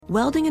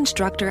Welding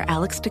instructor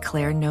Alex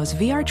DeClaire knows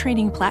VR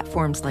training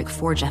platforms like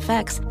Forge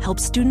FX help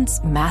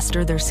students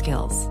master their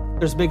skills.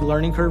 There's a big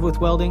learning curve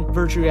with welding.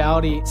 Virtual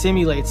reality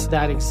simulates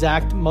that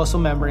exact muscle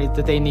memory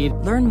that they need.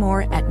 Learn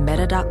more at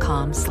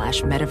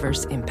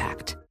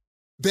meta.com/metaverseimpact.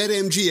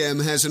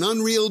 BetMGM has an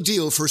unreal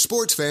deal for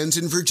sports fans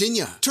in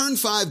Virginia. Turn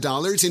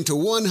 $5 into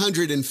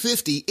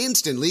 $150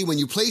 instantly when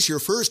you place your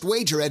first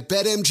wager at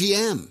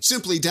BetMGM.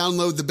 Simply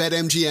download the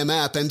BetMGM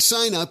app and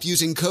sign up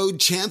using code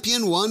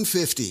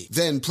CHAMPION150.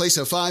 Then place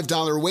a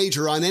 $5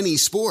 wager on any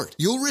sport.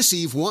 You'll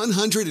receive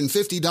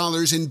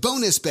 $150 in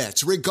bonus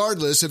bets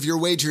regardless of your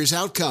wager's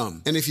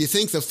outcome. And if you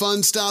think the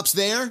fun stops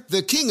there,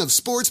 the king of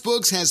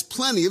sportsbooks has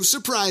plenty of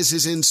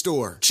surprises in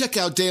store. Check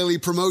out daily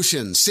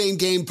promotions,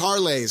 same-game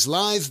parlays,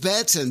 live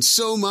bets, and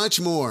so much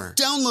more.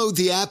 Download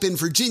the app in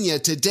Virginia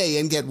today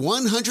and get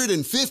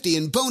 $150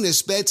 in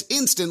bonus bets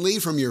instantly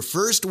from your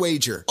first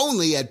wager.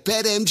 Only at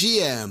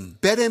BetMGM.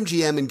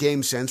 BetMGM and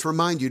GameSense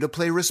remind you to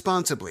play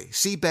responsibly.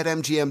 See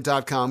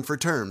BetMGM.com for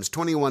terms.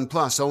 21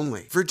 plus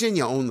only.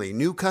 Virginia only.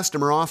 New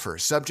customer offer.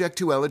 Subject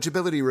to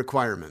eligibility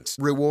requirements.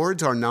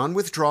 Rewards are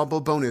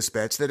non-withdrawable bonus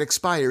bets that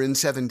expire in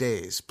 7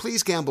 days.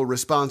 Please gamble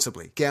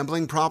responsibly.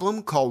 Gambling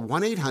problem? Call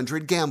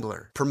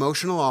 1-800-GAMBLER.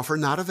 Promotional offer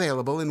not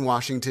available in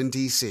Washington,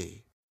 D.C.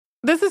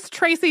 This is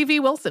Tracy V.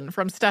 Wilson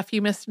from Stuff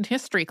You Missed in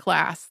History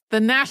class.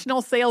 The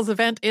national sales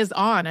event is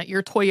on at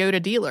your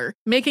Toyota dealer,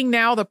 making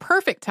now the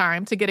perfect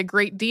time to get a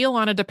great deal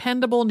on a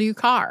dependable new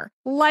car.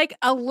 Like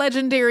a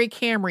legendary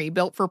Camry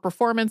built for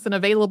performance and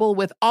available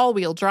with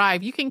all-wheel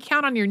drive, you can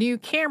count on your new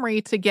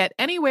Camry to get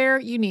anywhere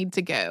you need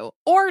to go.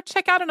 Or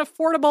check out an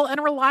affordable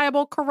and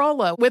reliable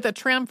Corolla with a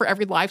trim for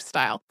every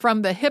lifestyle.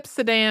 From the hip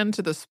sedan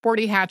to the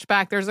sporty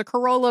hatchback, there's a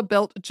Corolla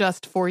built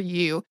just for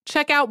you.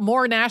 Check out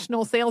more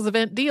national sales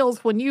event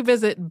deals when you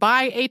visit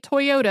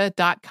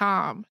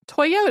buyatoyota.com.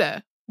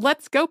 Toyota,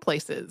 let's go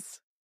places.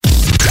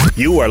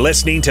 You are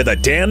listening to The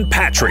Dan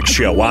Patrick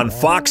Show on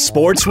Fox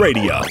Sports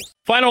Radio.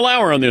 Final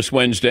hour on this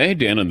Wednesday.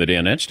 Dan and the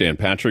Danettes, Dan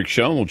Patrick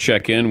Show. We'll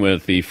check in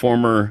with the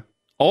former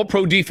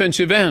All-Pro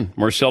defensive end,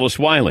 Marcellus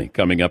Wiley,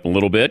 coming up a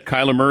little bit.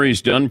 Kyler Murray's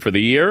done for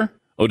the year.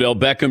 Odell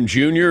Beckham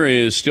Jr.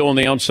 is still on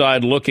the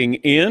outside looking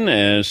in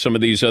as some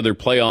of these other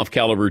playoff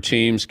caliber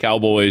teams,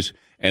 Cowboys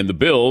and the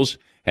Bills,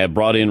 have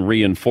brought in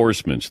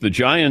reinforcements. The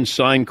Giants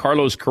signed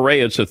Carlos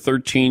Correa. It's a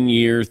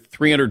 13-year,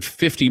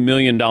 $350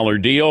 million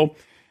deal,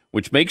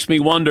 which makes me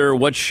wonder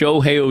what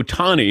Shohei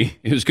Ohtani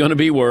is going to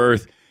be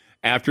worth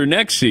after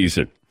next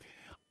season.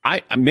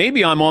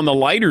 Maybe I'm on the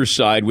lighter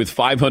side with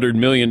 $500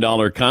 million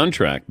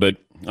contract, but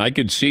I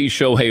could see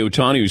Shohei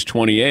Ohtani, who's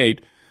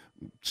 28,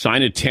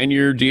 sign a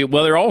 10-year deal.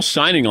 Well, they're all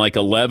signing like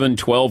 11,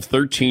 12,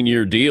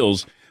 13-year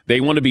deals. They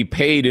want to be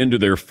paid into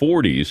their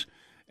 40s.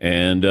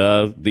 And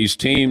these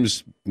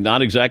teams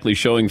not exactly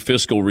showing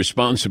fiscal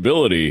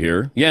responsibility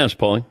here. Yes,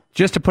 Paulie?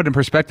 Just to put in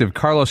perspective,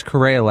 Carlos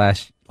Correa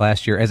last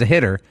year as a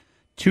hitter,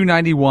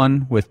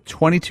 291 with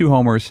 22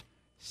 homers,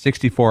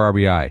 64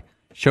 RBI.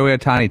 Shohei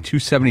Ohtani,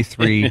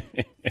 273,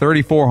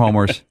 34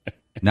 homers,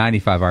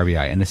 95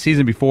 RBI. And the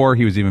season before,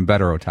 he was even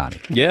better, Ohtani.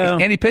 Yeah.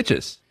 And he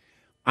pitches.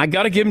 I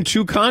got to give him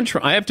two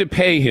contracts. I have to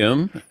pay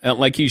him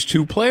like he's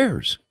two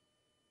players.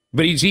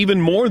 But he's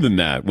even more than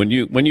that when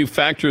you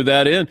factor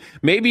that in.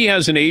 Maybe he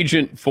has an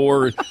agent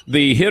for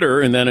the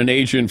hitter and then an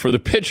agent for the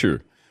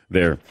pitcher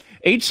there.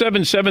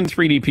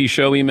 877-3DP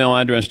Show, email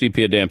address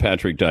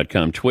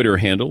dp@danpatrick.com, Twitter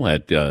handle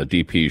at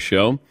DP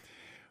Show.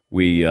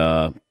 We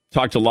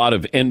talked a lot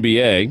of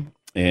NBA,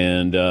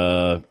 and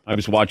I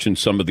was watching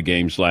some of the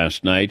games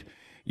last night.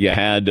 You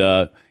had,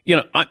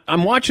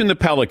 I'm watching the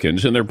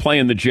Pelicans, and they're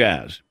playing the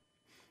Jazz.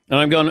 And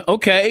I'm going,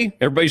 okay,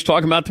 everybody's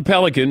talking about the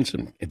Pelicans,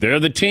 and they're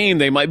the team.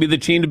 They might be the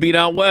team to beat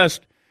out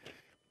West.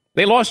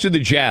 They lost to the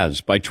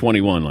Jazz by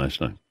 21 last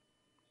night.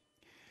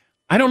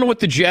 I don't know what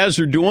the Jazz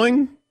are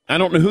doing. I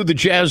don't know who the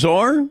Jazz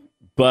are,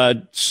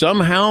 but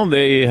somehow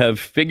they have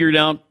figured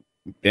out,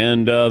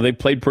 and they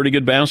played pretty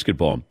good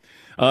basketball.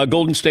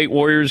 Golden State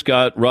Warriors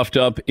got roughed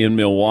up in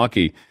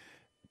Milwaukee.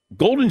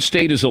 Golden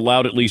State has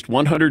allowed at least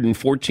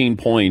 114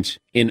 points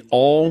in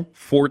all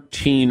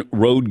 14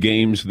 road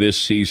games this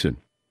season.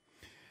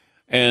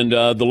 And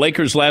the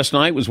Lakers last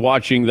night was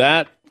watching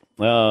that.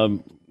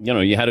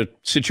 You had a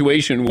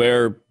situation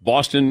where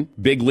Boston,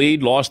 big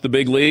lead, lost the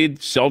big lead.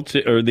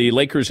 The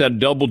Lakers had a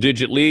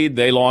double-digit lead.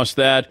 They lost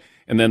that,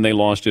 and then they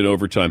lost it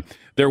overtime.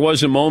 There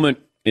was a moment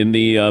in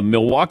the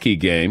Milwaukee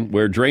game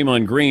where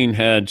Draymond Green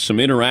had some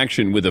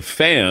interaction with a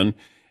fan,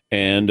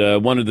 and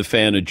wanted the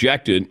fan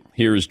ejected.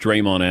 Here's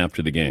Draymond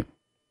after the game.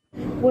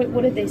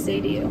 What did they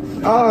say to you?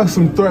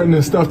 Some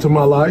threatening stuff to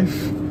my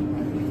life.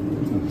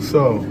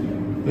 So...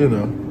 I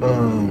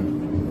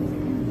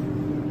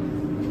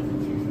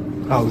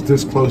was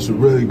this close to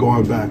really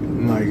going back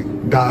and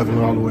like diving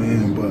all the way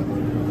in, but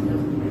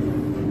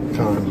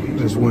kind of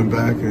just went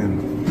back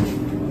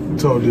and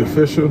told the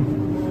official.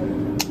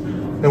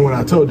 And when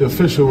I told the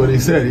official what he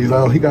said, he's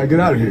like, "Oh, he got to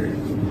get out of here.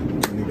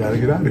 He got to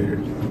get out of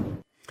here."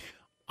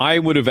 I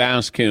would have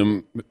asked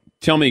him,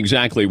 tell me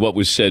exactly what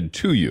was said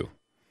to you.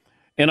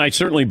 And I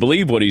certainly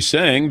believe what he's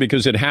saying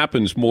because it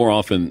happens more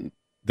often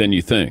than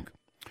you think.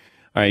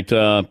 All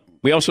right.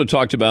 We also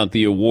talked about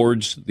the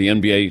awards. The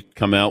NBA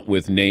come out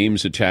with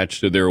names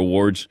attached to their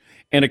awards,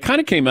 and it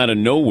kind of came out of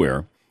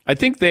nowhere. I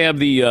think they have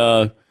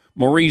the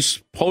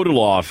Maurice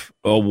Podoloff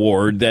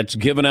Award that's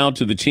given out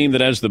to the team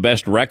that has the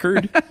best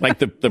record, like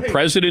the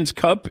President's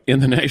Cup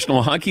in the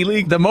National Hockey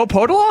League. The Mo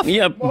Podoloff?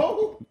 Yeah.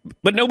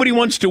 But nobody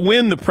wants to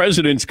win the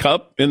President's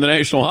Cup in the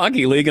National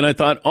Hockey League, and I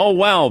thought, oh,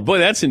 wow, boy,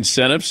 that's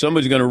incentive.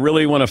 Somebody's going to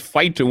really want to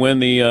fight to win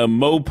the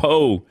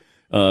Mopo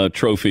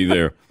trophy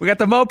there. We got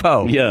the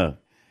Mopo. Yeah.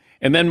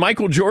 And then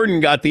Michael Jordan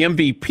got the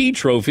MVP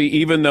trophy,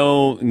 even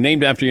though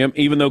named after him,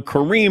 even though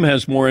Kareem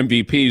has more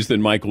MVPs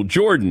than Michael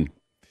Jordan.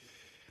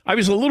 I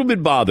was a little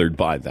bit bothered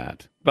by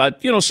that.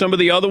 But, some of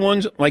the other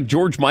ones, like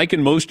George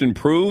Mikan, most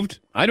improved,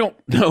 I don't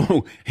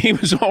know. He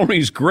was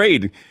always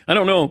great. I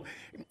don't know.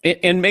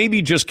 And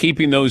maybe just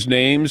keeping those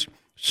names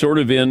sort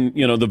of in,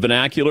 the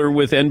vernacular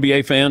with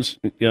NBA fans.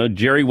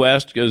 Jerry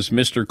West is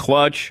Mr.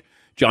 Clutch.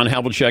 John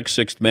Havlicek,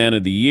 Sixth Man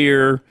of the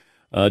Year.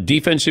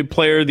 Defensive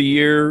Player of the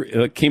Year,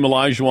 Hakeem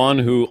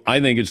Olajuwon, who I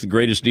think is the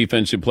greatest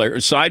defensive player,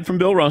 aside from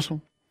Bill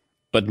Russell.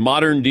 But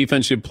modern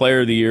Defensive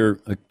Player of the Year,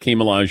 Hakeem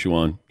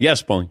Olajuwon.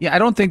 Yes, Paulie. Yeah, I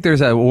don't think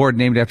there's an award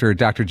named after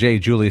Dr. J.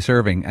 Julius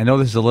Erving. I know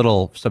this is a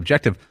little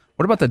subjective.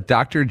 What about the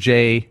Dr.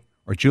 J.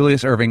 or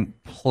Julius Erving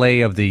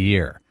Play of the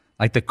Year?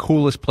 Like the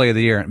coolest play of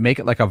the year, and make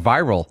it like a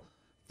viral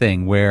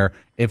thing where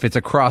if it's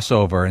a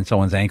crossover and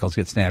someone's ankles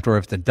get snapped, or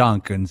if it's a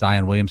dunk and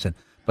Zion Williamson,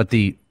 but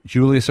the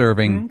Julius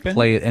Erving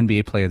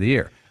NBA Play of the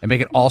Year, and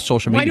make it all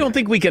social media. I don't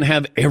think we can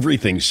have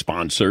everything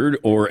sponsored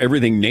or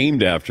everything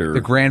named after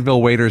the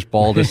Granville Waiters'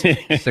 baldest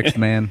sixth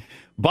man.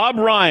 Bob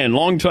Ryan,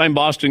 longtime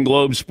Boston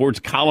Globe sports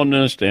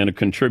columnist and a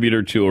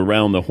contributor to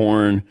Around the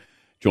Horn,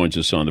 joins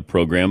us on the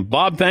program.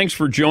 Bob, thanks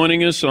for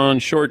joining us on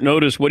short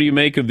notice. What do you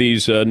make of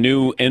these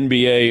new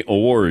NBA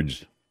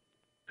awards?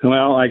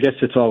 Well, I guess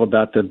it's all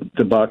about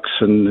the Bucks,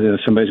 and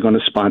somebody's going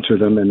to sponsor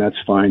them, and that's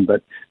fine.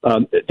 But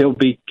they'll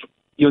be.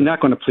 You're not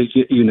going to please.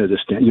 You know this,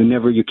 Dan.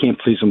 You can't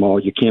please them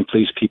all. You can't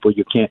please people.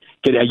 You can't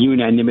get a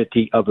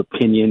unanimity of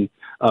opinion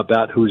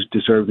about who's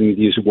deserving of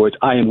these awards.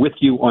 I am with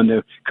you on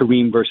the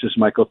Kareem versus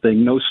Michael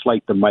thing. No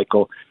slight to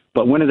Michael.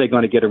 But when are they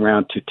going to get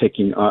around to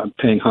paying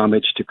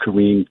homage to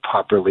Kareem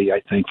properly, I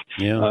think.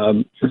 Yeah.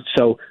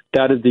 So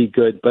that would be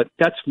good. But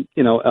that's,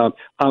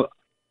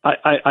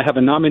 I have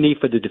a nominee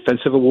for the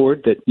defensive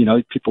award that,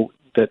 people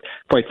that,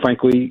 quite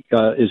frankly,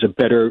 is a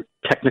better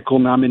technical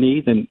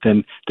nominee than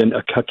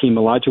Hakeem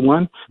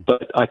Olajuwon.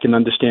 But I can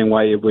understand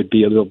why it would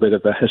be a little bit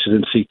of a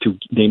hesitancy to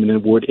name an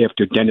award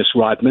after Dennis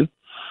Rodman.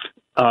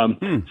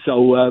 Who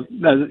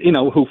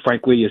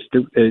frankly is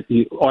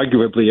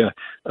arguably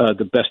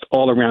the best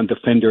all-around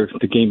defender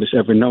the game has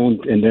ever known,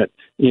 and that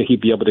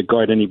he'd be able to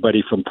guard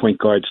anybody from point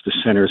guards to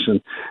centers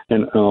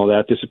and all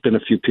that. There's been a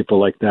few people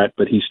like that,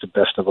 but he's the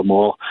best of them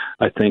all,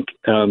 I think.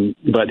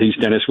 But he's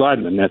Dennis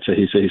Rodman.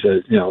 He's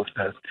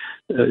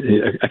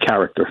a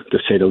character, to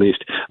say the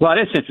least. Well,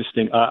 that's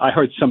interesting. I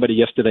heard somebody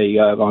yesterday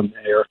on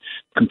air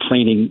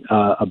complaining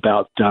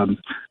about the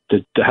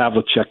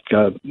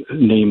Havlicek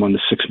name on the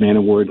Six-Man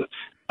Award.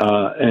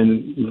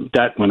 And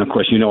that one, of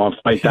course, I'll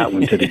fight that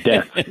one to the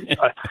death.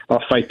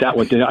 I'll fight that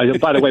one.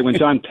 By the way, when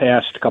John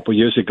passed a couple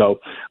years ago,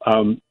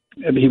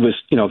 he was,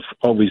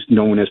 always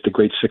known as the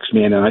great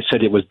six-man. And I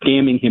said it was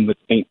damning him with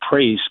faint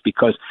praise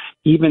because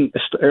even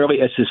as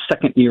early as his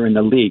second year in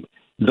the league,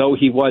 though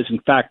he was, in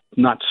fact,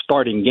 not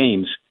starting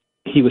games,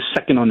 he was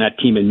second on that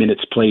team in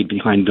minutes played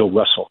behind Bill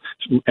Russell.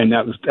 And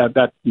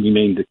that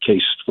remained the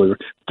case for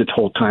the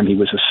whole time he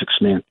was a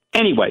six-man.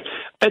 Anyway,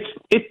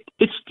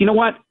 it's you know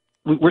what?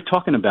 We're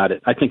talking about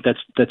it. I think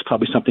that's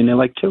probably something they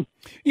like too.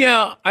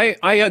 Yeah,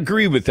 I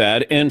agree with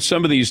that. And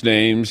some of these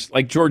names,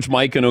 like George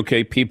Mikan,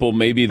 okay, people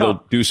maybe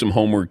they'll do some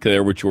homework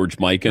there with George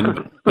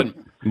Mikan, but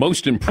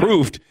most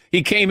improved.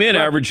 He came in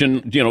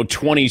averaging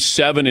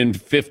 27 and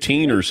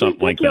 15 or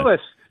something like that.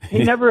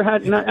 He never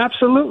had. No,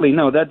 absolutely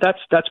no.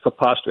 That's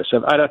preposterous.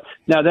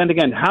 Now then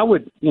again, who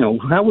would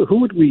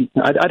we?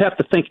 I'd have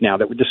to think now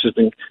that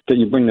that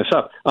you bring this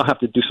up. I'll have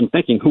to do some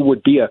thinking. Who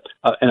would be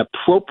an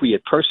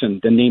appropriate person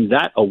to name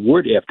that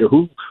award after?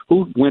 Who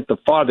went the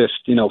farthest?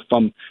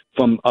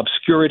 From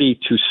obscurity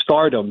to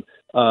stardom.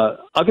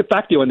 I'll get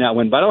back to you on that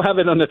one, but I don't have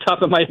it on the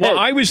top of my head. Well,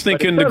 I was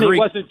thinking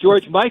wasn't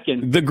George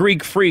Mikan, the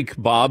Greek Freak,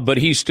 Bob, but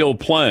he's still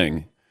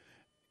playing.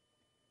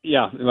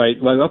 Yeah, right.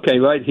 Well, okay,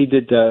 right. He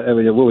did.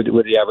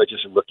 What the average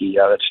as a rookie?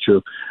 Yeah, that's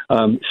true.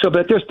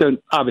 But there's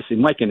obviously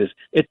Mikan is.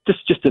 It's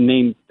just a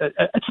name.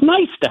 It's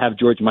nice to have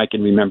George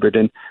Mikan remembered,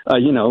 and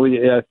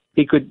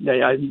he could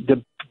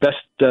the best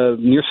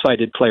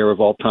nearsighted player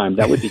of all time.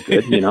 That would be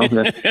good. He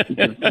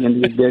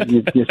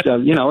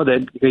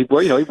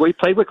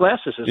played with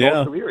glasses his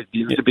whole career.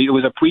 It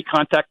was a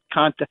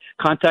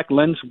pre-contact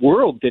lens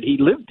world that he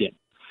lived in.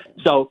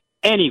 So.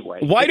 Anyway.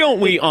 Why don't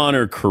we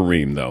honor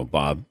Kareem, though,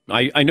 Bob?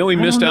 I know he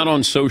missed out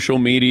on social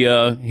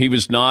media. He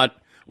was not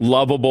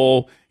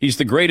lovable. He's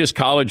the greatest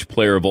college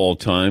player of all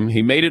time.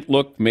 He made it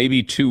look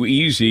maybe too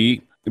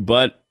easy,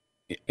 but,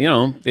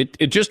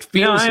 it just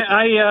feels...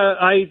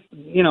 I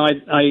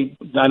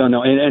don't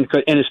know. And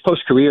in his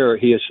post-career,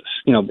 he has,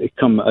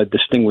 become a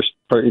distinguished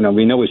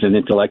we know he's an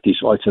intellect.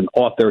 He's an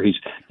author. He's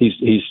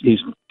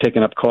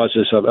taken up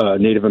causes of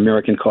Native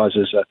American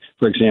causes,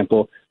 for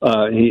example.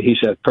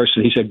 He's a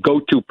person. He's a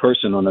go-to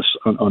person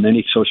on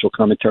any social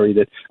commentary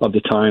of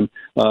the time.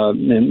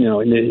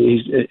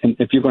 And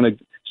if you're going to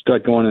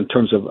start going in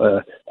terms of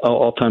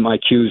all-time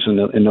IQs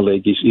in the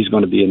league, he's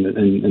going to be in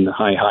the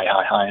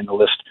high in the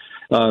list.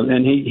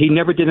 And he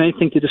never did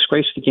anything to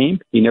disgrace the game.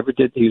 He never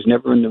did. He was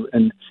never in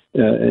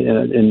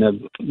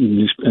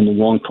the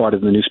wrong part of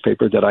the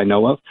newspaper that I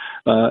know of.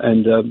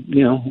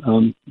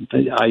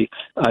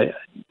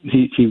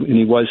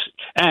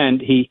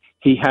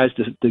 He has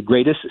the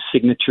greatest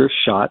signature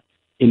shot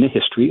in the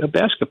history of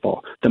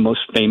basketball. The most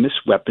famous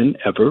weapon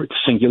ever,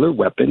 singular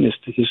weapon, is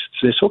his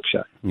hook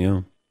shot.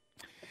 Yeah.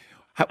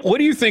 What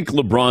do you think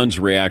LeBron's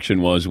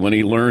reaction was when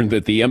he learned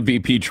that the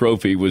MVP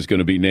trophy was going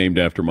to be named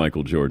after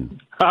Michael Jordan?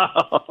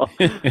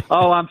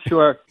 I'm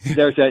sure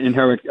there's an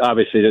inherent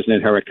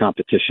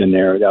competition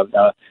there, and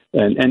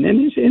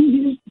he's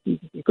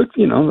good.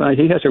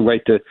 He has a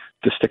right to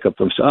stick up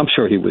for himself. I'm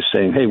sure he was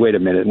saying, "Hey, wait a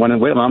minute,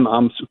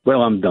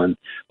 I'm done."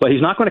 But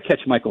he's not going to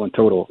catch Michael in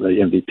total the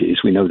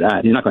MVPs. We know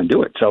that he's not going to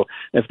do it. So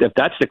if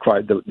that's the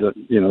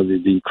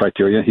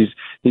criteria,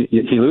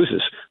 he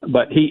loses.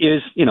 But he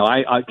is.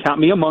 I count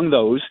me among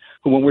those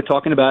who, when we're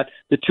talking about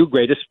the two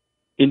greatest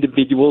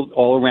individual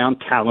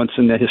all-around talents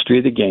in the history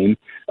of the game,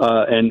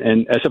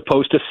 and as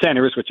opposed to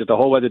centers, which is a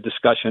whole other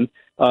discussion,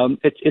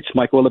 it's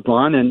Michael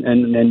LeBron,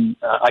 and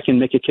I can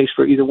make a case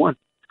for either one.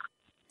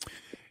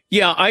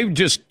 Yeah, I'm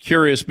just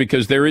curious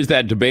because there is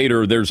that debate,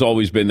 or there's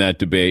always been that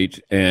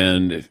debate,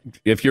 and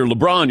if you're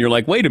LeBron, you're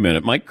like, wait a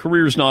minute, my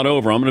career's not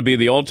over. I'm going to be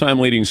the all-time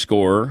leading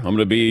scorer. I'm going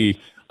to be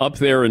up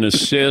there in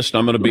assist.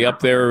 I'm going to be up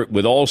there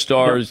with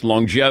all-stars,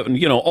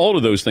 longevity, all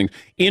of those things.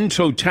 In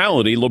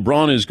totality,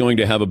 LeBron is going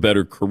to have a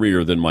better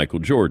career than Michael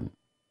Jordan.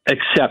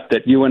 Except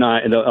that you and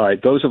I, all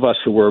right, those of us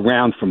who were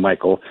around for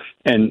Michael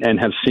and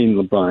have seen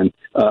LeBron,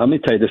 let me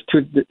tell you this.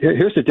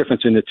 Here's the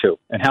difference in the two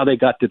and how they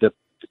got to the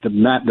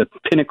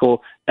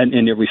pinnacle and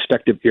in their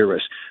respective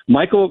eras.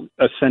 Michael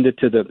ascended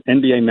to the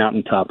NBA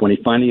mountaintop when he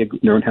finally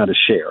learned how to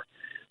share.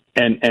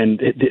 And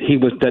he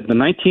was that the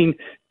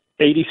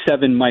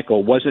 1987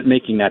 Michael wasn't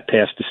making that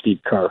pass to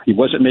Steve Kerr. He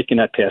wasn't making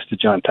that pass to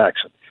John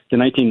Paxson. The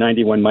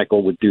 1991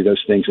 Michael would do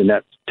those things, and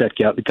that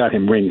got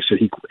him rings. So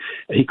he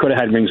could have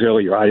had rings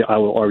earlier. I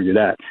will argue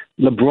that.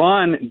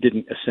 LeBron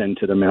didn't ascend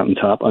to the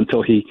mountaintop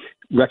until he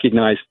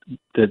recognized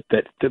the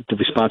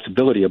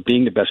responsibility of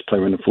being the best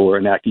player on the floor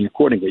and acting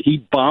accordingly.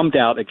 He bombed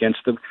out against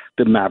the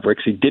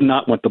Mavericks. He did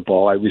not want the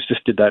ball. I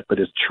resisted that, but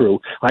it's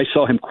true. I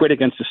saw him quit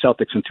against the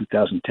Celtics in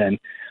 2010.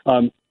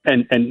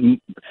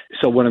 And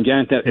so what I'm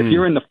getting at, if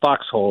you're in the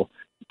foxhole,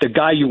 the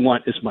guy you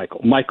want is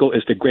Michael. Michael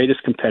is the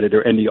greatest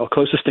competitor, and the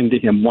closest thing to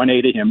him,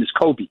 1A to him, is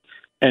Kobe.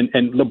 And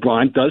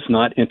LeBron does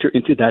not enter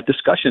into that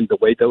discussion the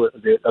way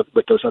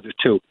with those other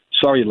two.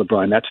 Sorry,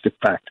 LeBron, that's the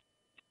fact.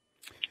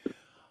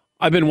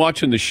 I've been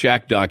watching the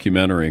Shaq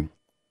documentary,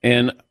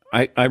 and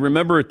I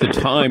remember at the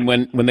time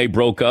when they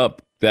broke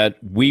up that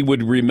we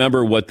would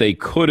remember what they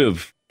could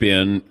have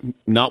been,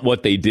 not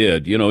what they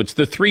did. It's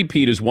the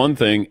three-peat is one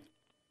thing.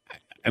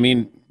 I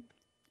mean,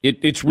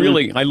 it's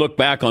really, I look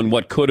back on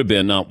what could have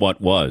been, not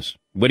what was.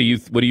 What do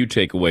you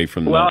take away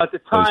from that? Well, at the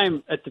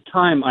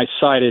time I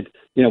cited,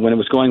 when it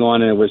was going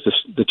on, and it was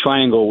the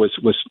triangle was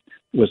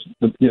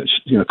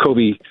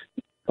Kobe,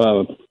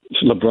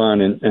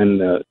 LeBron,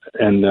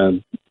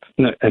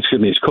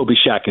 it's Kobe,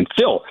 Shaq, and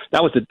Phil.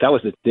 That was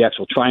the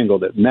actual triangle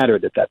that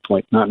mattered at that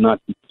point,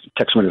 not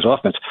Tex Winter's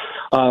offense.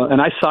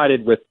 And I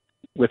sided with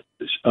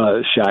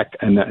Shaq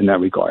in that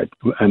regard,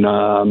 and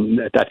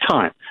at that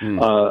time,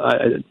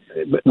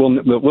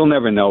 we'll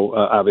never know.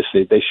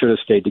 Obviously, they should have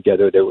stayed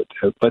together.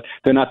 But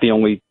they're not the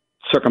only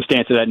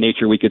circumstance of that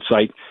nature we could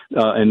cite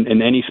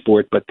in any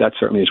sport. But that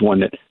certainly is one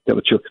that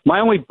was true. My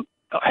only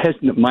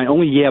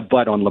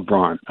but on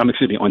LeBron.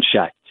 On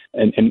Shaq,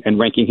 and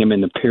ranking him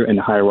in the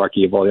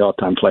hierarchy of all the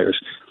all-time players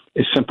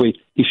is simply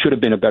he should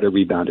have been a better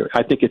rebounder.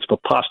 I think it's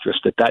preposterous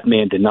that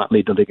man did not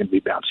lead the league in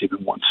rebounds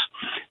even once.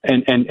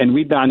 And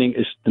rebounding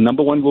is the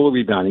number one rule of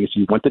rebounding is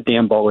you want the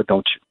damn ball or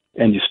don't you?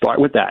 And you start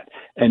with that.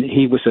 And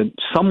he was a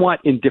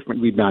somewhat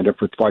indifferent rebounder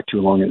for far too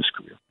long in his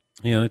career.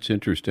 Yeah, that's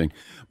interesting.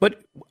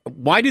 But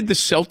why did the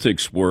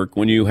Celtics work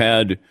when you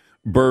had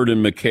Bird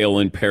and McHale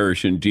and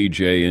Parrish and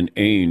DJ and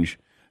Ainge?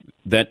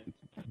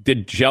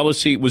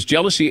 Was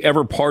jealousy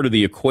ever part of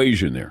the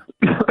equation there?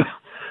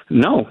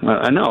 No,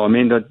 I know. I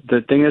mean,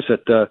 the thing is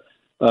that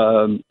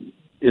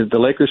the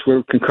Lakers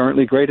were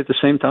concurrently great at the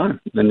same time,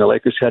 and the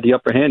Lakers had the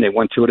upper hand. They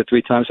won 2 out of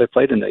 3 times they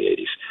played in the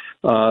 80s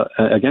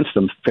against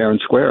them, fair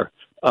and square.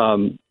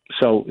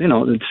 So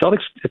the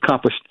Celtics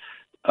accomplished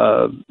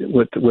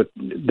what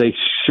they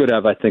should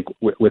have, I think,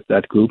 with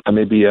that group.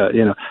 Maybe there's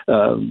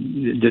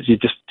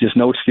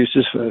no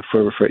excuses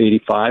for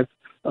 85.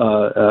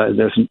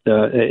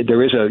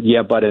 There is a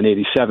yeah, but in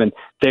 '87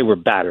 they were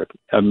battered.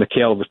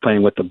 McHale was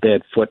playing with a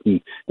bad foot,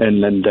 and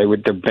then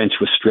their bench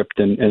was stripped,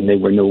 and they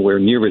were nowhere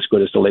near as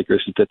good as the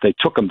Lakers. That they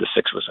took them to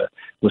 6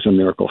 was a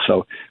miracle.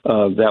 So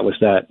that was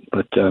that.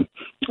 But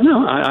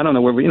no, I don't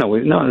know where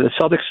the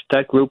Celtics,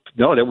 that group.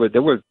 No,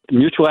 there were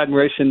mutual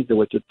admiration. There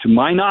was, to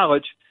my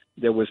knowledge,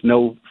 there was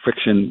no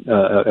friction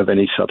of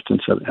any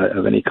substance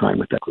of any kind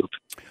with that group.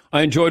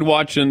 I enjoyed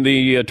watching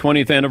the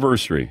 20th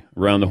anniversary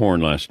around the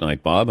horn last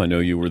night, Bob. I know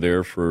you were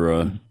there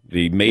for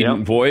the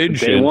maiden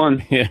voyage. Day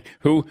one. Yeah,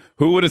 who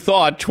would have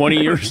thought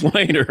 20 years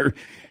later?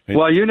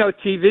 Well,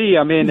 TV.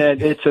 I mean,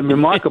 it's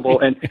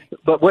remarkable.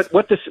 But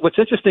what's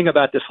interesting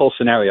about this whole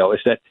scenario is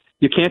that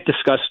you can't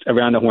discuss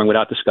Around the Horn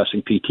without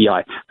discussing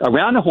PTI.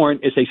 Around the Horn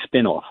is a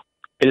spinoff.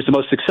 It is the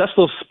most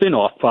successful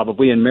spinoff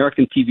probably in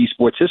American TV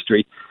sports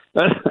history,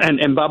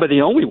 and Bob,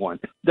 the only one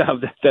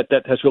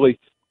that has really.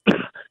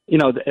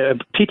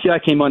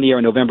 PTI came on the air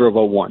in November of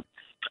 '01.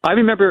 I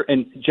remember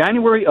in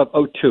January of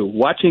 '02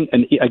 watching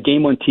a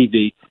game on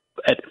TV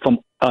from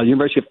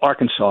University of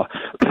Arkansas,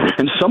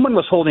 and someone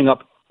was holding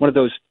up one of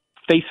those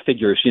face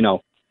figures,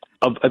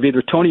 of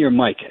either Tony or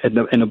Mike in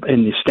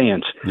the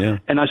stands. Yeah.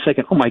 And I was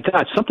thinking, oh my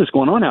God, something's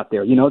going on out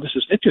there. This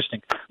is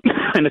interesting.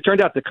 And it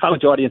turned out the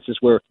college audiences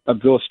were a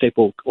real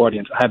staple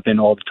audience, have been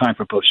all the time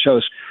for both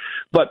shows.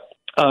 But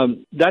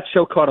that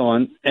show caught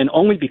on, and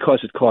only because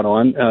it caught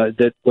on,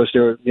 that was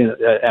there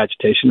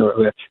agitation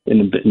or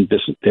in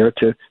business there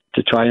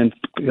to try and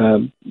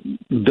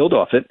build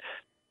off it.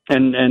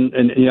 And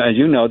as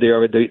you know,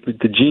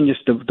 the genius,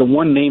 the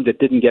one name that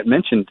didn't get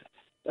mentioned,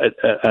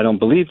 I don't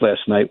believe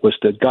last night, was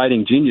the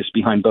guiding genius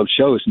behind both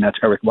shows, and that's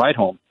Eric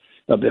Weidholm,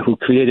 who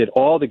created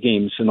all the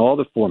games and all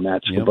the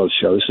formats for both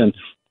shows, and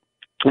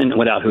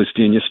without whose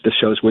genius, the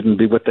shows wouldn't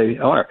be what they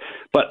are.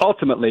 But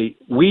ultimately,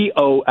 we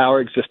owe our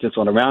existence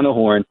on Around the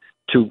Horn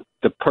to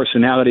the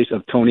personalities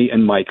of Tony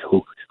and Mike,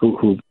 who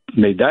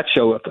made that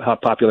show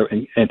popular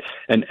and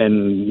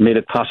made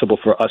it possible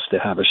for us to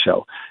have a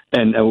show.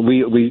 And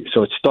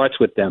so it starts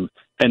with them.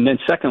 And then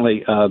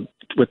secondly,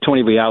 what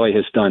Tony Wiley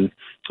has done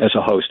as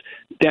a host.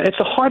 Dan, it's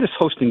the hardest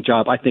hosting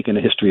job, I think, in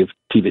the history of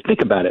TV.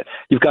 Think about it.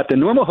 You've got the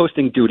normal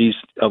hosting duties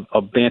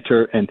of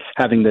banter and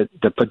having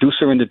the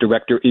producer and the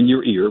director in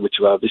your ear, which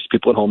these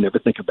people at home never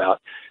think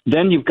about.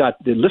 Then you've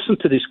got to listen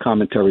to these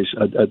commentaries,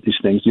 these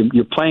things.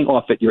 You're playing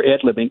off it, you're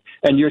ad-libbing,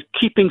 and you're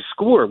keeping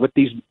score with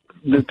these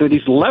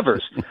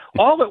levers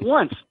all at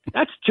once.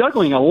 That's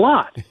juggling a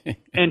lot.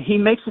 And he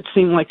makes it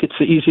seem like it's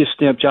the easiest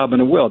job in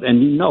the world.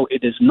 And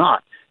it is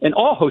not. And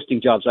all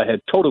hosting jobs I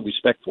had total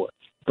respect for.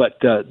 But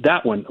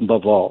that one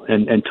above all,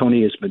 and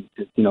Tony has been,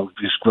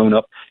 just grown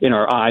up in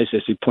our eyes.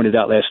 As he pointed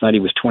out last night, he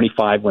was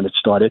 25 when it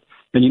started.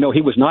 And,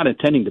 he was not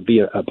intending to be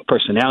a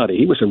personality.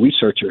 He was a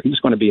researcher. He was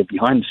going to be a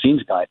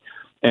behind-the-scenes guy.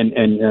 And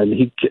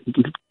he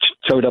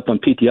showed up on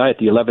PTI at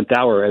the 11th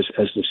hour as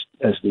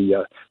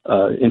the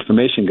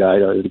information guy,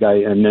 the guy,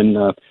 and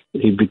then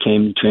he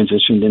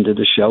transitioned into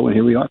the show, and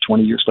here we are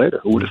 20 years later.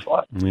 Who would have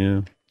thought?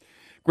 Yeah.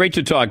 Great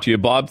to talk to you,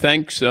 Bob.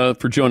 Thanks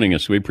for joining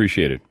us. We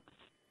appreciate it.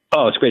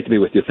 Oh, it's great to be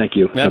with you. Thank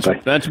you.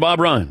 That's Bob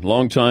Ryan,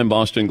 longtime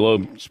Boston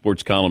Globe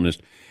sports columnist.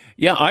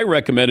 Yeah, I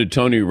recommended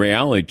Tony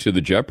Reale to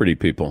the Jeopardy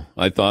people.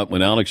 I thought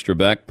when Alex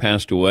Trebek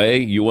passed away,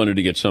 you wanted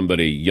to get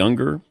somebody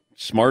younger,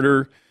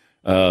 smarter.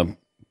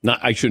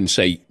 I shouldn't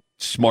say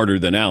smarter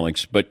than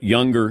Alex, but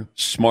younger,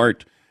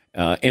 smart,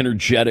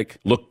 energetic,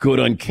 look good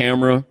on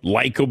camera,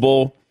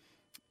 likable.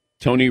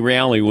 Tony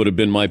Reale would have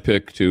been my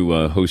pick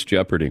to host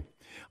Jeopardy.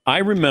 I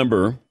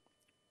remember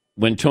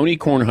when Tony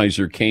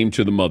Kornheiser came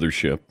to the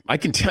mothership. I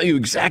can tell you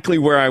exactly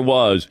where I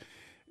was.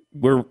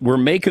 We're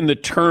making the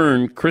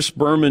turn. Chris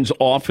Berman's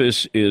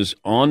office is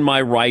on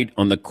my right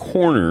on the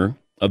corner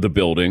of the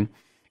building,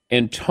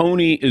 and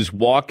Tony is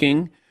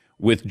walking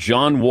with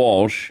John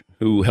Walsh,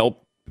 who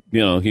helped,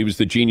 he was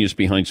the genius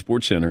behind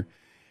SportsCenter,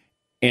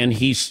 and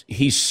he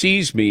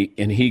sees me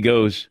and he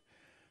goes,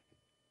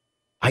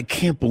 I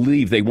can't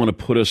believe they want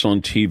to put us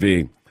on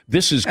TV.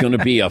 This is going to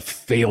be a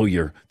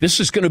failure. This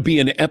is going to be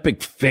an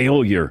epic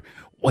failure.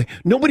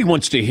 Nobody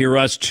wants to hear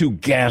us two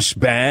gas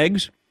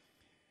bags.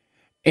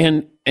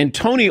 And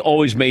Tony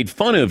always made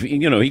fun of,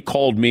 he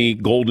called me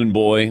Golden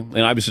Boy,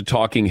 and I was a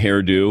talking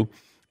hairdo.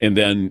 And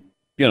then,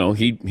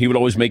 he would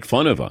always make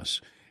fun of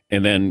us.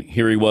 And then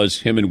here he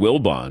was, him and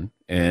Wilbon.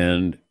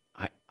 And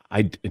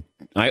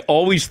I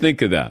always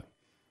think of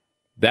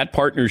that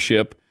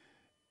partnership,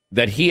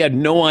 that he had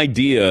no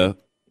idea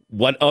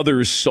what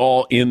others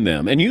saw in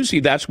them. And usually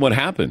that's what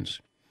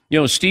happens.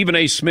 Stephen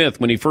A. Smith,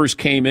 when he first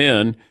came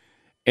in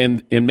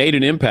and made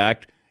an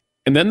impact,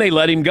 and then they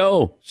let him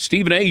go.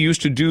 Stephen A.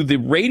 used to do the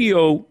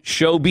radio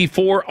show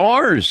before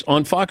ours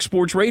on Fox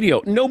Sports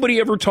Radio. Nobody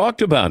ever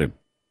talked about him.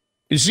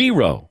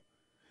 Zero.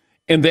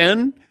 And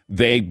then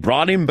they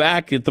brought him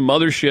back at the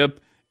mothership,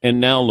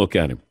 and now look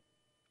at him.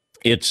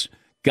 It's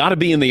got to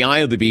be in the eye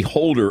of the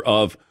beholder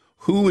of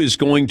who is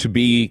going to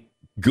be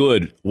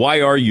good.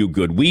 Why are you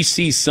good? We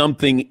see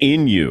something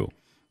in you.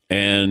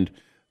 And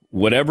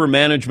whatever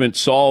management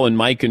saw in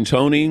Mike and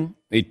Tony,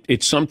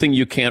 It's something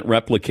you can't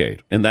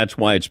replicate, and that's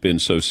why it's been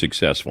so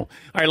successful.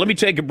 All right, let me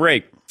take a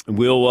break.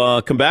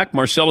 We'll come back.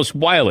 Marcellus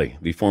Wiley,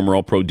 the former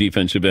All-Pro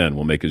defensive end,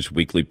 will make his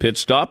weekly pit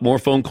stop. More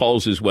phone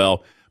calls as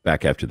well.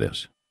 Back after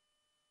this.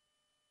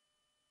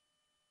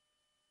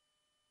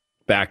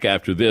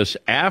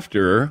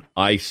 After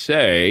I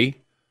say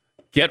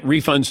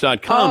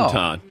getrefunds.com,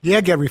 Todd.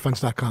 Yeah,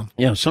 getrefunds.com.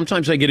 Yeah,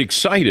 sometimes I get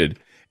excited,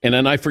 and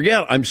then I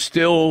forget I'm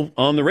still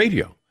on the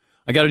radio.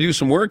 I got to do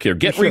some work here.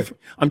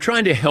 I'm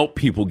trying to help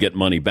people get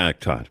money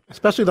back, Todd.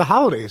 Especially the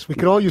holidays. We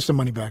could all use some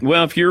money back.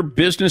 Well, if your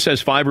business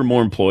has 5 or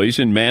more employees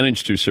and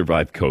managed to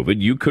survive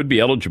COVID, you could be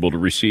eligible to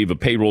receive a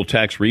payroll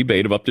tax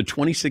rebate of up to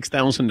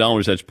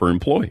 $26,000. That's per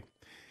employee.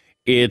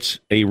 It's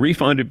a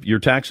refund of your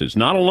taxes.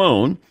 Not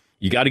alone.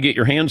 You got to get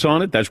your hands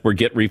on it. That's where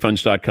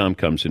getrefunds.com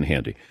comes in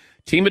handy.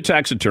 Team of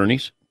tax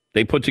attorneys.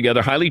 They put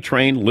together highly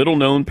trained,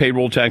 little-known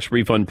payroll tax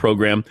refund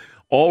program,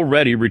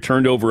 already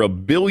returned over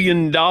 $1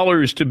 billion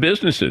to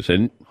businesses,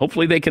 and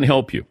hopefully they can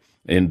help you.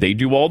 And they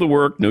do all the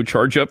work, no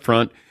charge up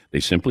front. They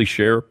simply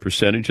share a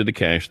percentage of the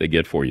cash they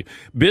get for you.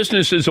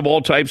 Businesses of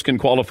all types can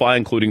qualify,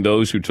 including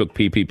those who took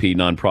PPP,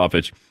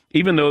 nonprofits,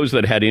 even those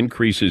that had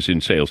increases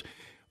in sales.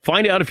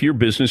 Find out if your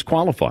business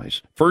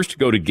qualifies. First,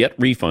 go to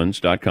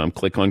getrefunds.com,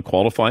 click on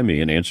Qualify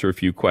Me, and answer a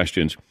few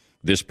questions.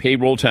 This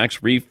payroll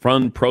tax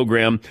refund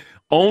program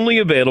only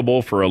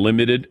available for a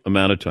limited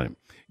amount of time.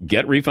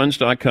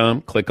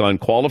 GetRefunds.com, click on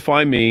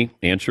Qualify Me,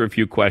 answer a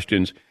few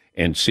questions,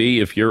 and see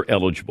if you're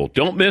eligible.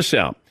 Don't miss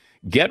out.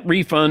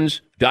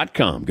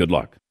 GetRefunds.com. Good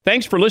luck.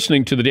 Thanks for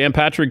listening to the Dan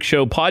Patrick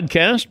Show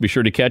podcast. Be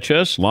sure to catch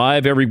us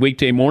live every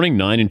weekday morning,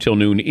 9 until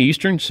noon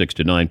Eastern, 6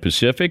 to 9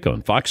 Pacific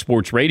on Fox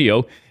Sports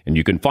Radio. And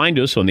you can find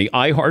us on the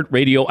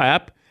iHeartRadio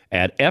app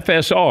at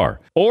FSR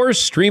or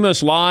stream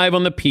us live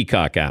on the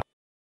Peacock app.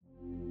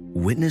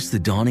 Witness the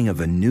dawning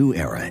of a new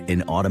era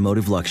in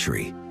automotive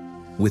luxury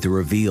with a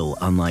reveal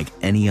unlike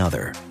any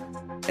other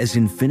as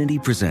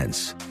Infiniti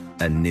presents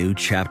a new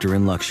chapter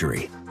in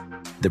luxury,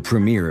 the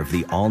premiere of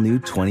the all-new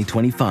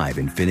 2025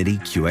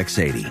 Infiniti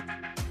QX80.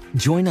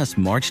 Join us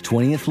March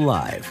 20th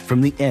live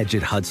from the Edge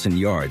at Hudson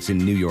Yards in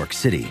New York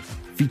City,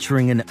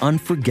 featuring an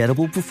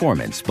unforgettable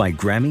performance by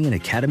Grammy and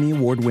Academy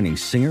Award-winning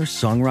singer,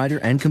 songwriter,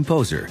 and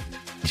composer,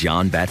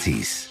 Jon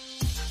Batiste.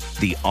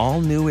 The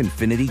all-new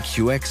Infiniti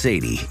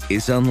QX80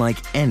 is unlike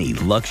any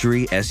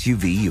luxury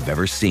SUV you've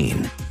ever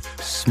seen.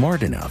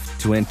 Smart enough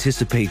to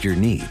anticipate your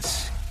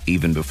needs,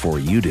 even before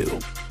you do.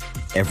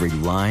 Every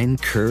line,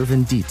 curve,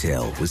 and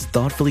detail was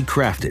thoughtfully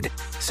crafted,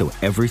 so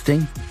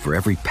everything for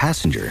every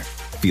passenger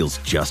feels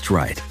just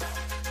right.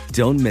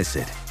 Don't miss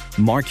it.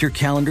 Mark your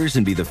calendars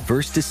and be the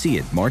first to see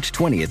it March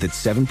 20th at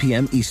 7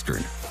 p.m.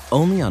 Eastern,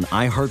 only on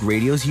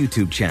iHeartRadio's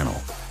YouTube channel.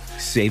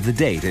 Save the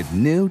date at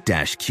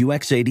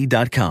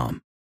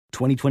new-QX80.com.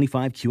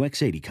 2025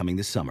 QX80 coming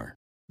this summer.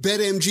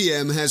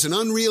 BetMGM has an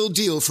unreal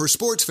deal for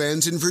sports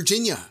fans in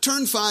Virginia.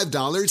 Turn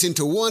 $5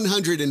 into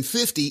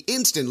 $150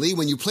 instantly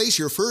when you place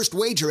your first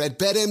wager at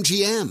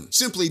BetMGM.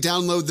 Simply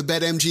download the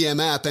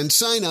BetMGM app and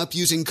sign up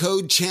using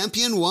code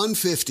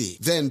CHAMPION150.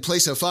 Then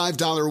place a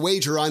 $5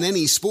 wager on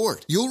any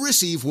sport. You'll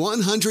receive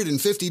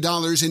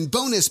 $150 in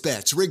bonus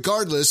bets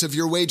regardless of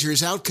your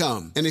wager's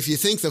outcome. And if you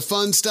think the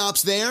fun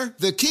stops there,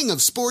 the King of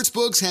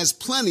Sportsbooks has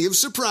plenty of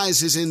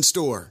surprises in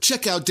store.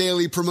 Check out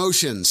daily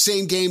promotions,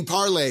 same-game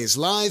parlays,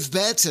 live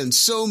bets, and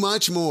so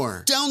much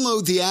more.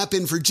 Download the app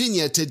in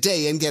Virginia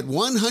today and get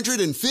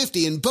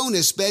 $150 in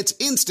bonus bets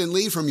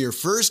instantly from your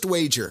first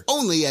wager.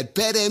 Only at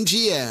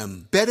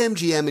BetMGM.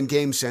 BetMGM and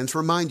GameSense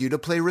remind you to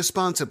play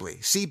responsibly.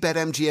 See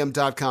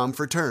BetMGM.com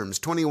for terms.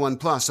 21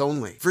 plus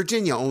only.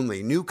 Virginia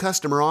only. New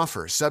customer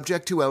offer.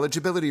 Subject to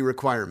eligibility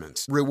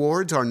requirements.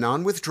 Rewards are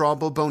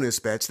non-withdrawable bonus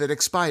bets that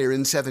expire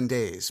in 7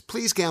 days.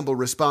 Please gamble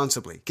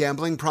responsibly.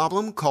 Gambling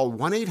problem? Call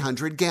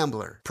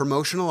 1-800-GAMBLER.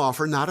 Promotional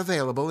offer not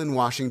available in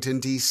Washington,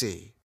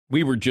 D.C.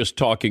 We were just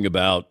talking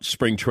about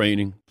spring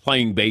training,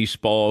 playing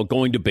baseball,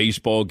 going to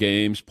baseball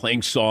games,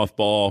 playing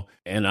softball,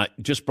 and I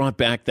just brought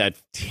back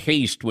that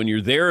taste when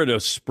you're there at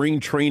a spring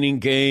training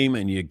game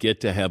and you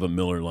get to have a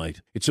Miller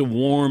Lite. It's a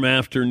warm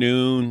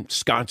afternoon,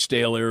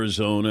 Scottsdale,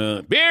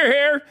 Arizona. Beer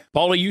here!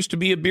 Paulie used to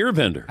be a beer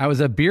vendor. I was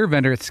a beer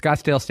vendor at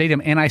Scottsdale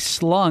Stadium, and I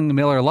slung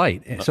Miller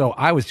Lite. So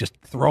I was just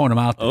throwing them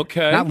out there.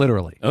 Okay. Not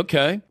literally.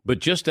 Okay. But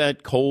just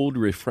that cold,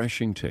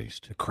 refreshing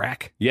taste. The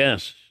crack.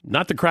 Yes.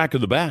 Not the crack of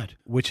the bat.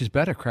 Which is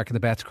better, crack of the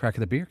bat's crack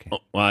of the beer can? Oh,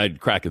 I'd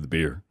crack of the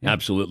beer. Yeah.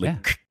 Absolutely. Yeah.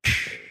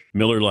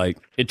 Miller Lite.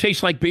 It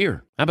tastes like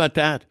beer. How about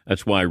that?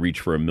 That's why I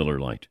reach for a Miller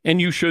Lite. And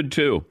you should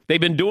too.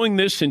 They've been doing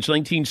this since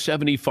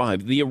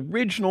 1975. The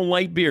original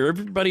light beer.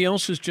 Everybody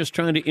else is just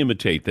trying to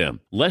imitate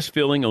them. Less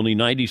filling, only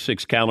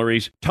 96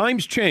 calories.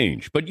 Times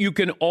change, but you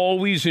can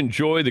always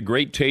enjoy the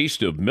great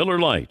taste of Miller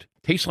Lite.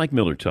 Tastes like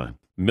Miller time.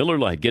 Miller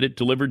Lite. Get it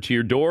delivered to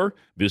your door.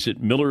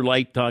 Visit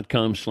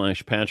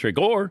MillerLite.com/Patrick.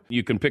 Or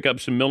you can pick up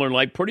some Miller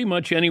Lite pretty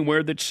much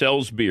anywhere that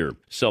sells beer.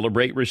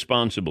 Celebrate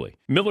responsibly.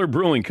 Miller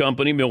Brewing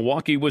Company,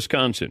 Milwaukee,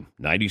 Wisconsin.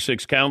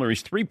 96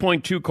 calories,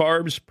 3.2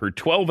 carbs per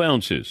 12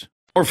 ounces.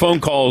 More phone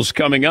calls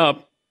coming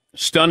up.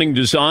 Stunning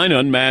design,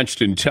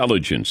 unmatched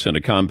intelligence, and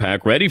a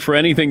compact ready for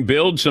anything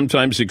build.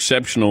 Sometimes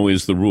exceptional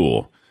is the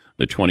rule.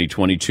 The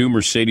 2022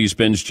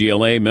 Mercedes-Benz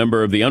GLA,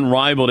 member of the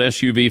unrivaled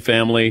SUV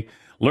family.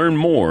 Learn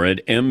more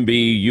at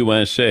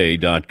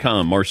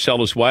MBUSA.com.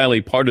 Marcellus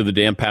Wiley, part of the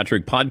Dan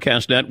Patrick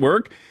Podcast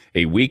Network,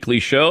 a weekly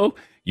show,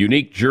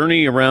 unique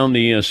journey around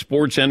the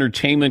sports,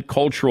 entertainment,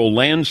 cultural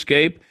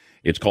landscape.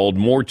 It's called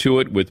More to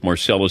It with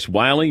Marcellus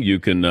Wiley. You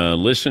can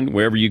listen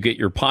wherever you get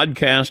your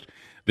podcast.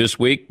 This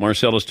week,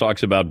 Marcellus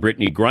talks about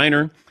Brittany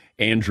Griner,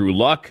 Andrew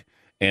Luck,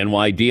 and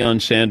why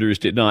Deion Sanders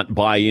did not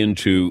buy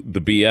into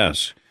the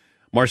BS.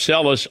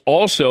 Marcellus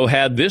also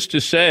had this to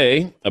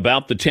say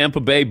about the Tampa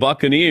Bay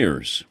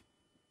Buccaneers.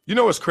 You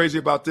know what's crazy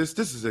about this?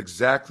 This is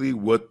exactly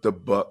what the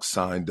Bucs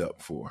signed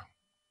up for.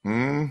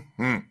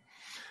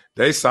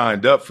 They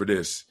signed up for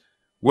this.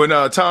 When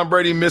Tom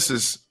Brady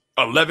misses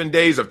 11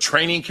 days of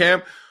training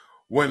camp,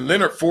 when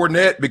Leonard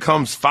Fournette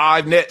becomes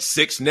 5 net,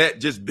 6 net,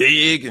 just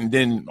big, and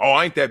then,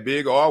 I ain't that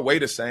big, I weigh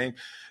the same.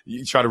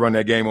 You try to run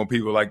that game on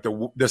people like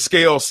the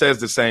scale says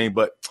the same,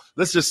 but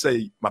let's just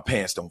say my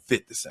pants don't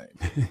fit the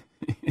same.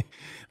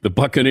 The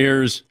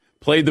Buccaneers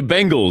play the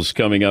Bengals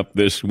coming up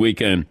this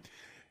weekend.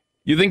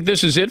 You think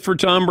this is it for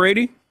Tom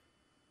Brady?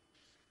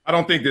 I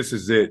don't think this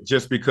is it,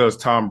 just because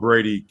Tom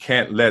Brady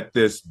can't let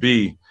this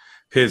be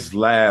his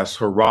last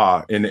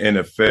hurrah in the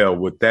NFL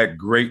with that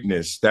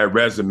greatness, that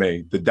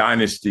resume, the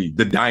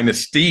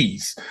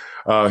dynasties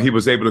he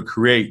was able to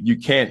create. You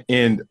can't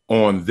end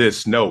on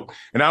this note.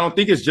 And I don't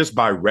think it's just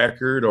by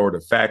record or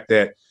the fact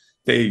that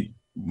they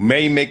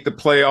may make the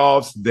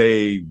playoffs,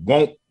 they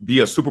won't be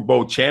a Super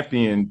Bowl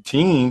champion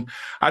team.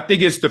 I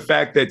think it's the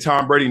fact that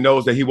Tom Brady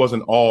knows that he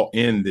wasn't all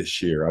in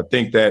this year. I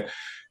think that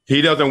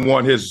he doesn't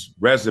want his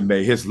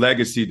resume, his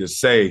legacy to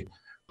say,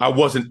 I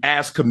wasn't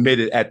as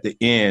committed at the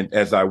end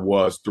as I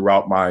was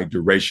throughout my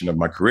duration of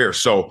my career.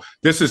 So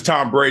this is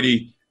Tom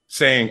Brady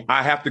saying,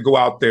 I have to go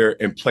out there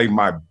and play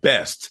my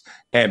best.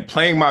 And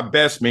playing my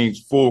best means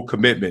full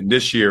commitment.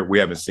 This year, we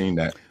haven't seen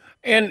that.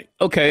 And,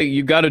 okay,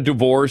 you got a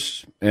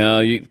divorce,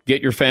 you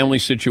get your family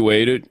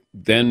situated,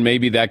 then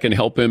maybe that can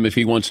help him if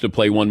he wants to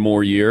play one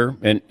more year.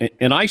 And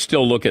I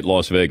still look at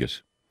Las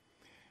Vegas.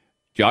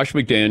 Josh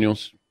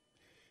McDaniels,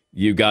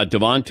 you got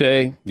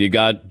Devontae, you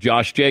got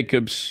Josh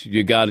Jacobs,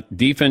 you got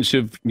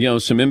defensive,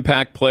 some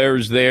impact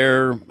players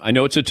there. I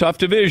know it's a tough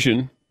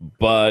division,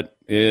 but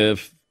do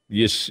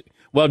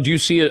you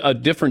see a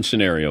different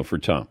scenario for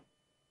Tom?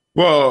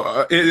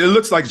 Well, it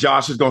looks like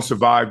Josh is going to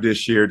survive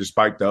this year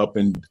despite the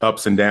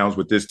ups and downs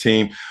with this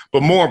team.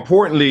 But more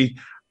importantly,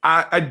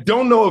 I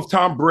don't know if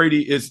Tom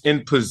Brady is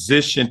in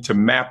position to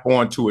map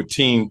onto a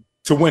team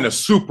to win a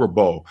Super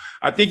Bowl.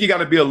 I think you got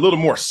to be a little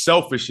more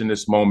selfish in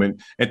this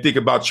moment and think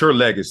about your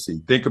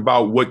legacy. Think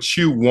about what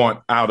you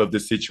want out of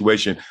the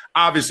situation.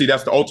 Obviously,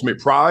 that's the ultimate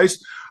prize,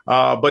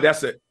 but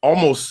that's an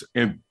almost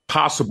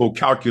impossible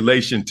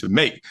calculation to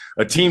make.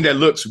 A team that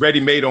looks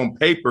ready-made on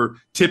paper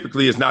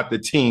typically is not the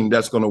team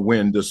that's going to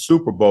win the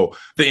Super Bowl.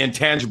 The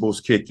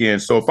intangibles kick in.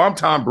 So if I'm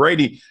Tom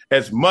Brady,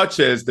 as much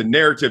as the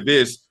narrative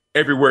is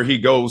everywhere he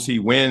goes, he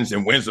wins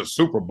and wins a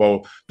Super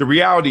Bowl, the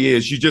reality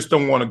is you just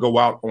don't want to go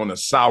out on a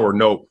sour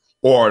note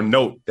or a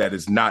note that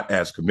is not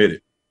as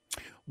committed.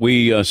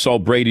 We saw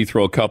Brady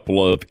throw a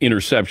couple of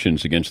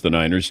interceptions against the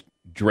Niners.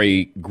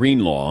 Dre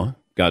Greenlaw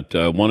got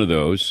one of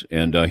those.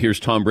 And here's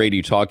Tom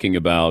Brady talking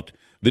about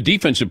the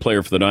defensive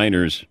player for the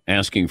Niners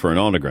asking for an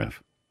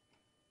autograph.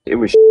 It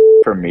was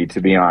for me, to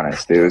be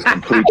honest. It was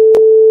complete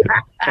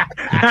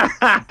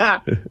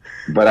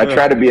but I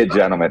try to be a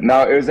gentleman.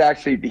 No, it was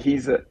actually,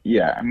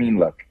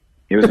 look,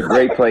 it was a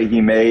great play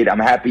he made. I'm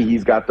happy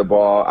he's got the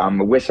ball. I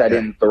wish I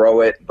didn't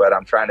throw it, but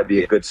I'm trying to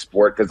be a good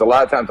sport because a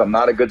lot of times I'm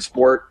not a good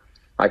sport.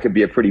 I could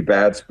be a pretty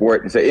bad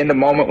sport. And so in the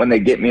moment when they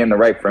get me in the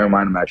right frame of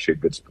mind, I'm actually a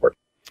good sport.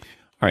 All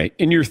right.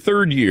 In your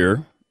third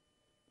year,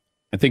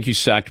 I think you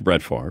sacked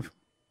Brett Favre.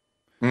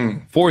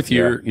 Fourth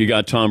year, you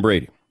got Tom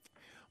Brady.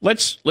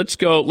 Let's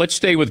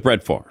stay with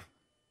Brett Favre.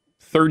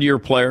 Third-year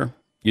player,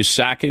 you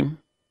sack him.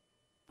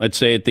 Let's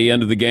say at the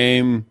end of the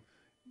game,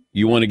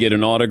 you want to get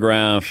an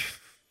autograph,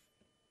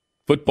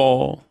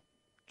 football,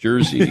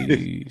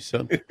 jersey,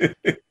 something.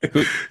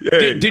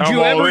 Did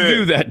you ever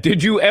do that?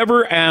 Did you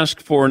ever ask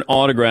for an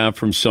autograph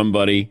from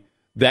somebody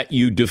that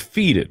you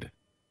defeated?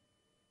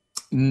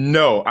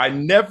 No, I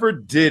never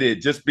did it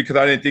just because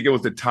I didn't think it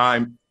was the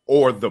time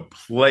or the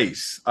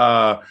place.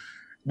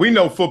 We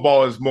know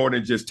football is more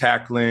than just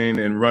tackling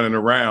and running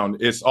around.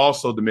 It's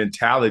also the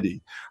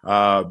mentality.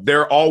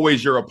 They're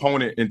always your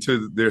opponent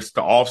until there's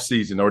the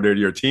offseason or they're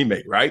your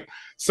teammate, right?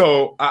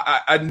 So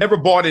I never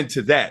bought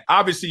into that.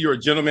 Obviously, you're a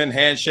gentleman,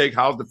 handshake,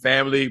 how's the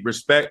family,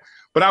 respect.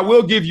 But I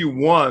will give you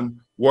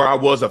one where I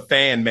was a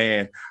fan,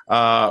 man.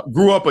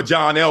 Grew up a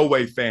John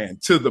Elway fan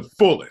to the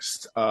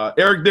fullest.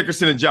 Eric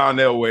Dickerson and John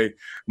Elway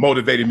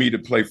motivated me to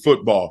play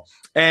football.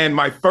 And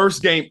my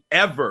first game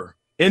ever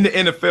in the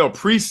NFL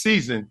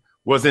preseason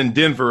was in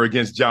Denver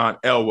against John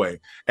Elway.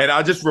 And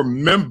I just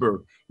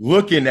remember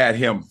looking at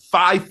him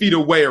 5 feet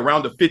away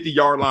around the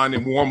 50-yard line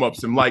in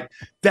warmups. I'm like,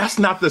 that's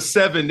not the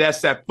 7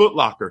 that's at Foot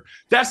Locker.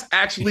 That's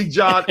actually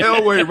John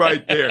Elway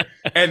right there.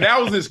 And that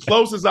was as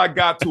close as I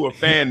got to a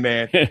fan,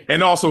 man.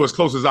 And also as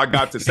close as I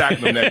got to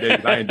sacking him that day,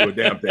 because I didn't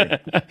do a damn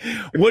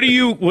thing. What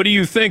do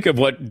you think of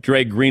what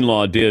Dre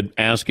Greenlaw did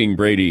asking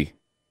Brady?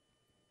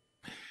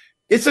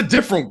 It's a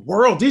different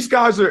world. These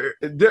guys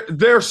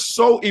they're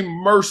so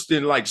immersed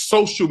in like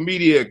social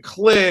media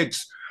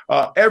clicks.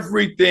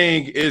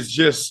 Everything is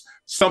just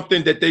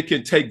something that they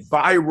can take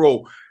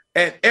viral.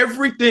 And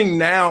everything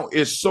now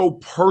is so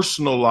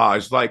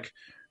personalized. Like,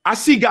 I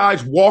see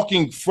guys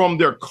walking from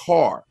their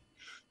car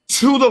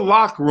to the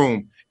locker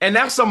room, and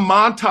that's a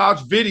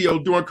montage video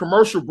during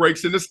commercial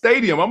breaks in the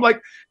stadium. I'm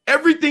like,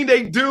 everything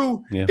they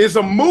do is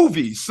a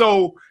movie.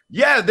 So,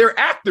 yeah, they're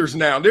actors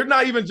now. They're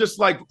not even just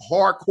like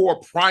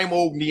hardcore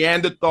primal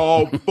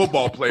Neanderthal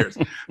football players.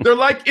 They're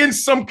like in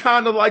some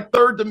kind of like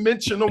third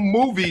dimensional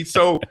movie.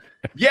 So,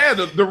 yeah,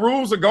 the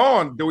rules are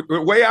gone.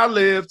 The way I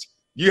lived,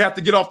 you have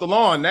to get off the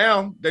lawn.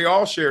 Now they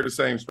all share the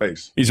same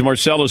space. He's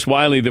Marcellus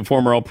Wiley, the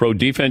former All-Pro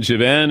defensive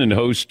end and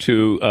host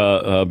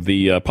of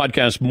the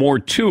podcast More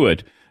To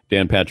It,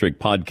 Dan Patrick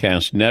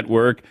Podcast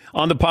Network.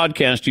 On the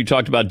podcast, you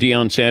talked about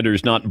Deion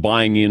Sanders not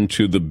buying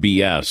into the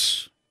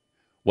BS.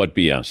 What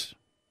BS?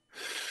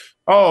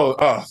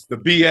 The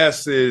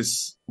BS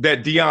is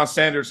that Deion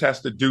Sanders has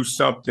to do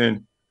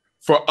something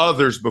for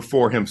others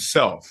before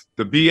himself.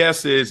 The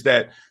BS is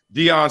that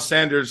Deion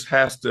Sanders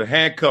has to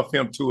handcuff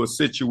him to a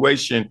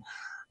situation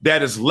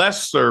that is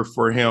lesser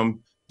for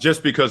him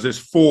just because it's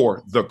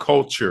for the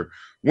culture,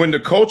 when the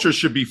culture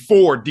should be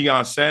for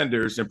Deion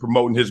Sanders and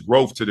promoting his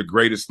growth to the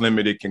greatest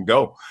limit it can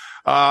go.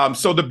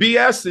 So the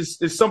BS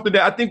is something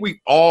that I think we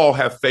all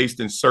have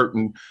faced in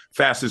certain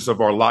facets of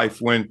our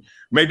life, when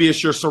maybe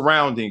it's your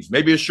surroundings,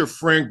 maybe it's your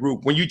friend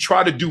group, when you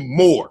try to do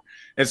more.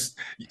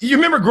 You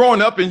remember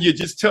growing up and you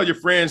just tell your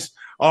friends,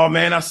 oh,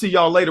 man, I'll see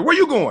y'all later. Where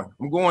you going?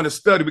 I'm going to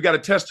study. We got a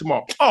test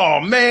tomorrow. Oh,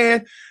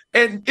 man.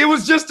 And it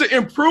was just to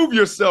improve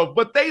yourself.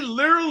 But they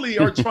literally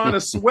are trying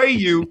to sway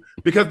you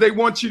because they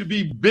want you to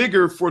be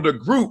bigger for the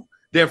group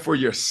than for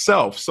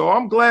yourself. So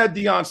I'm glad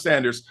Deion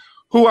Sanders,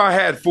 who I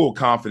had full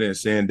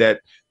confidence in,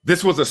 that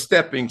this was a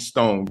stepping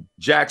stone.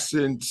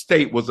 Jackson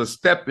State was a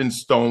stepping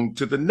stone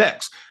to the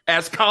next,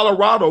 as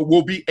Colorado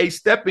will be a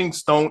stepping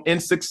stone in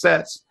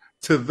success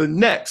to the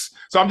next.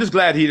 So I'm just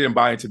glad he didn't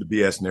buy into the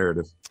BS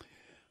narrative.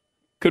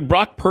 Could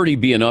Brock Purdy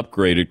be an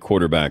upgraded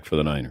quarterback for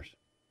the Niners?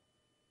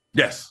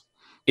 Yes.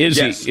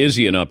 Is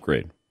he an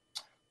upgrade?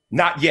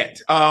 Not yet.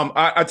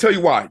 I tell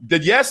you why. The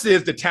yes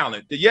is the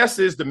talent. The yes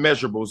is the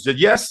measurables. The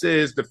yes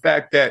is the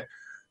fact that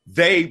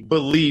they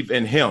believe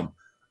in him.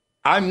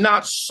 I'm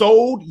not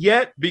sold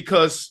yet,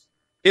 because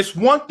it's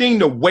one thing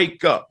to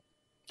wake up.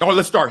 Oh,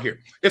 let's start here.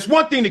 It's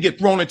one thing to get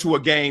thrown into a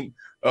game,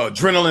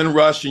 adrenaline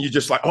rush, and you're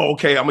just like, oh,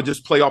 okay, I'm going to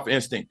just play off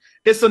instinct.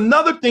 It's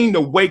another thing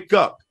to wake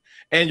up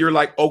and you're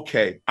like,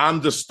 okay,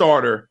 I'm the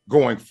starter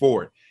going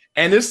forward.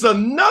 And it's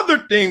another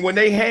thing when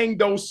they hang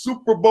those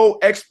Super Bowl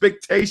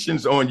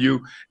expectations on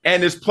you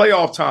and it's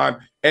playoff time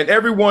and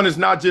everyone is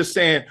not just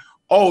saying,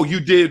 oh, you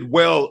did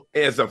well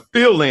as a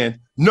fill-in.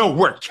 No,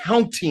 we're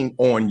counting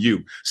on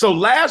you. So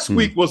last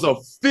week was a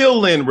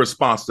fill-in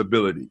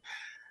responsibility.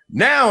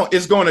 Now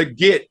it's going to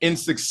get in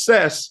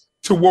success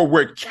to where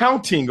we're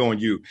counting on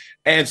you.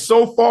 And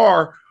so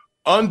far,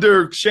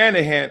 under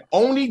Shanahan,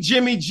 only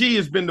Jimmy G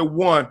has been the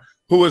one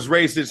who has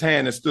raised his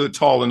hand and stood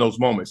tall in those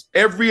moments.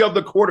 Every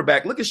other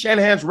quarterback, look at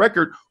Shanahan's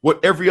record with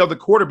every other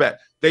quarterback.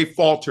 They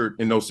faltered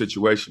in those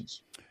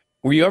situations.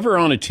 Were you ever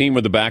on a team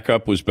where the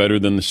backup was better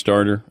than the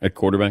starter at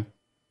quarterback?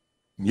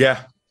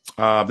 Yeah.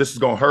 This is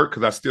going to hurt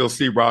because I still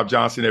see Rob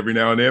Johnson every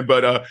now and then,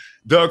 but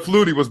Doug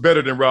Flutie was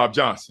better than Rob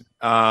Johnson.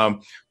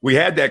 We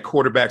had that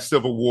quarterback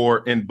civil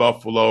war in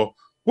Buffalo.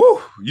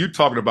 Woo, you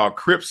talking about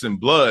Crips and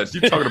Bloods.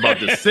 You talking about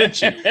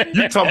dissension.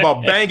 You talking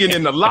about banging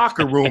in the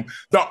locker room.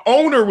 The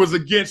owner was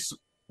against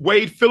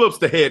Wade Phillips,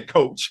 the head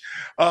coach.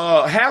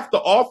 Half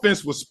the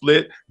offense was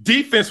split.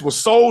 Defense was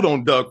sold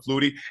on Doug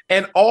Flutie.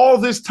 And all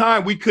this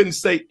time, we couldn't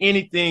say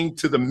anything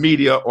to the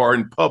media or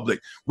in public.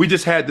 We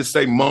just had to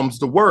say mum's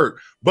the word.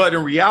 But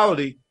in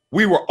reality,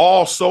 we were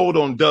all sold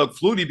on Doug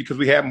Flutie because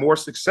we had more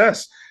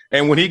success.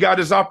 And when he got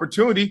his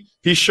opportunity,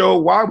 he showed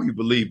why we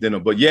believed in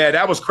him. But, yeah,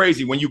 that was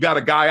crazy when you got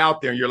a guy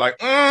out there and you're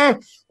like,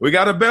 we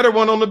got a better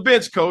one on the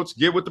bench, coach.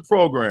 Get with the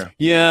program.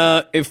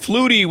 Yeah, if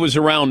Flutie was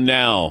around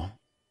now,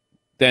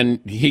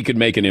 then he could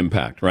make an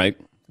impact, right?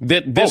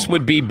 This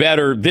would be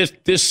better,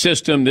 this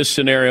system, this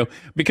scenario,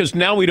 because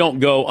now we don't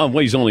go, oh, well,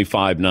 he's only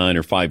 5'9"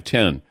 or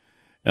 5'10".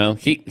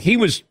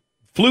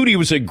 Flutie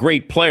was a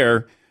great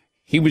player.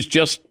 He was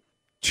just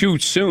too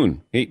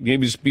soon. He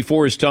was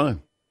before his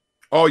time.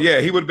 Oh,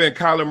 yeah, he would have been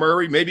Kyler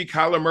Murray, maybe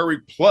Kyler Murray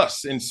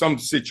plus in some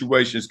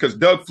situations, because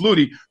Doug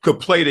Flutie could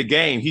play the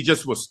game. He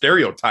just was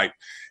stereotyped.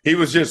 He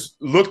was just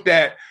looked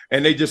at,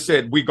 and they just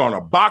said, we're going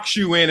to box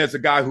you in as a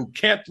guy who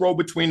can't throw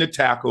between the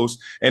tackles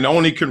and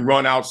only can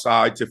run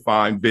outside to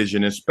find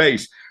vision and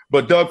space.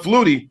 But Doug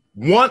Flutie,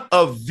 one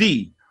of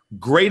the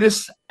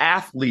greatest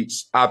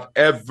athletes I've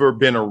ever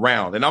been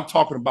around. And I'm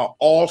talking about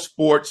all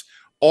sports,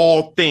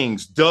 all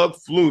things. Doug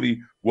Flutie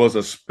was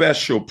a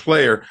special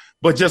player,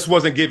 but just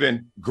wasn't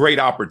given great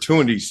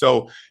opportunities.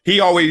 So he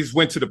always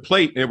went to the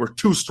plate, and there were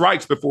 2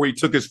 strikes before he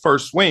took his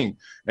first swing.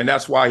 And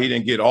that's why he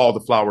didn't get all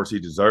the flowers he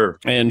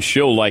deserved. And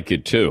she'll like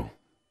it too.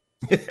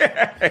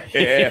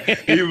 Yeah,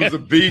 he was a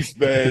beast,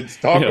 man.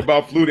 Talk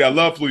about Flutie. I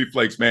love Flutie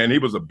Flakes, man. He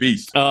was a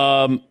beast.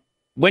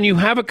 When you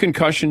have a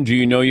concussion, do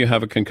you know you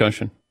have a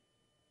concussion?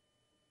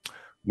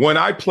 When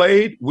I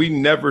played, we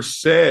never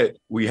said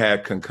we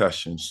had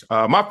concussions.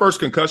 My first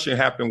concussion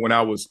happened when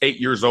I was 8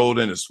 years old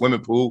in a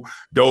swimming pool,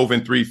 dove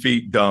in 3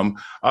 feet, dumb.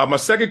 My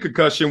second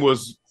concussion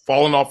was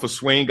falling off a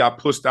swing, got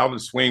pushed out of the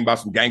swing by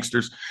some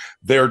gangsters.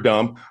 They're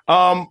dumb.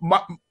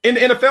 In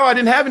the NFL, I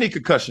didn't have any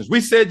concussions.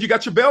 We said you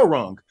got your bell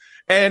rung,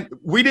 and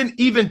we didn't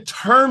even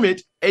term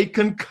it a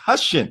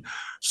concussion.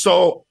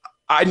 So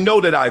I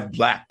know that I've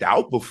blacked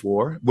out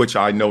before, which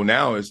I know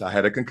now is I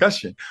had a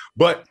concussion.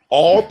 But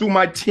all through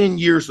my 10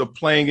 years of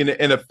playing in the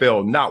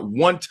NFL, not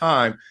one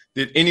time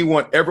did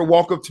anyone ever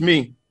walk up to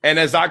me. And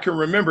as I can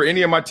remember,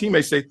 any of my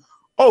teammates say,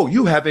 "Oh,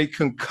 you have a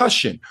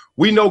concussion."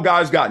 We know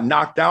guys got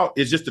knocked out.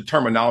 It's just the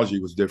terminology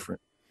was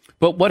different.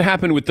 But what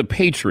happened with the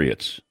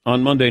Patriots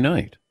on Monday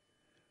night?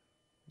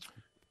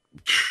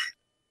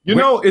 You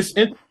know,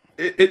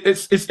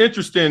 it's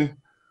interesting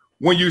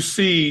when you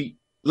see,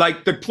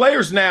 like, the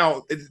players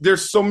now,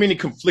 there's so many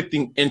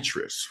conflicting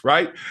interests,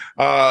 right?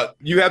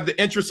 You have the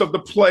interest of the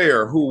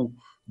player who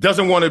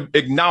doesn't want to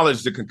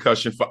acknowledge the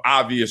concussion for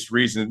obvious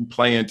reasons,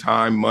 playing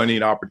time, money,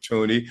 and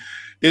opportunity.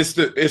 It's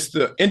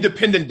the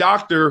independent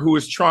doctor who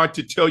is trying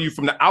to tell you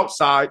from the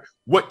outside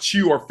what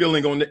you are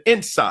feeling on the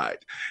inside.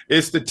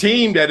 It's the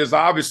team that is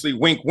obviously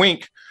wink,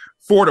 wink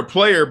for the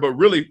player, but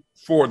really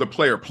for the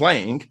player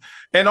playing.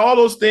 And all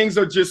those things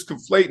are just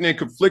conflating and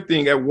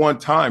conflicting at one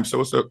time. So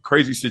it's a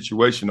crazy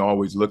situation to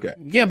always look at.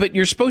 Yeah, but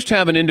you're supposed to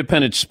have an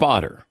independent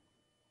spotter,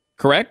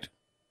 correct?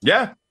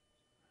 Yeah.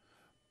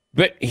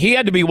 But he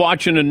had to be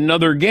watching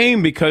another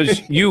game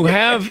because you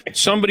have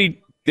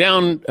somebody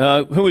down,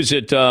 who is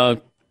it,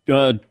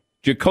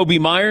 Jacoby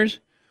Myers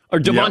or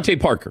Devontae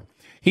Parker.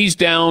 He's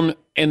down,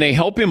 and they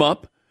help him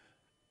up,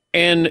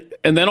 and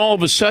then all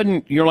of a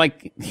sudden you're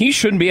like, he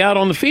shouldn't be out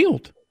on the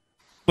field.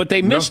 But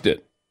they missed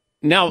it.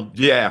 Now,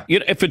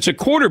 if it's a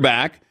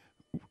quarterback,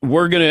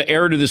 we're going to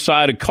err to the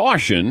side of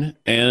caution.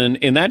 And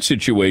in that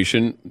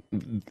situation,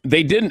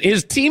 they didn't.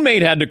 His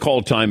teammate had to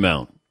call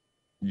timeout.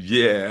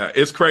 Yeah,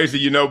 it's crazy,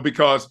 you know,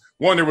 because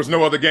one, there was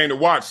no other game to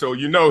watch. So,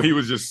 you know, he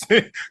was just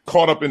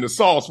caught up in the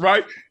sauce,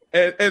 right?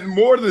 And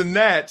more than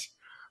that,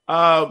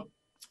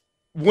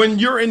 when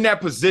you're in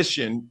that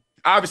position,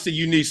 obviously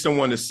you need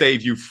someone to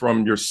save you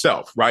from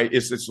yourself, right?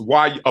 It's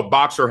why a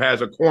boxer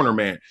has a corner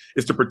man.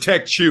 It's to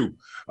protect you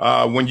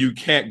when you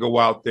can't go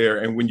out there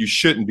and when you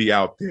shouldn't be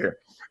out there.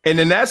 And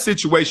in that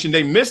situation,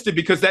 they missed it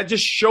because that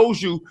just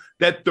shows you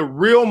that the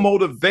real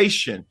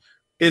motivation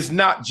is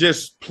not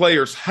just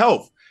players'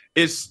 health.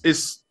 It's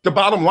the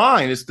bottom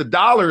line. It's the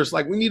dollars.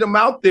 Like, we need them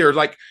out there.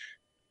 Like,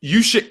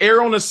 you should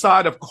err on the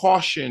side of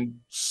caution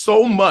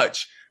so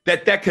much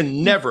that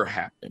can never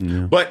happen.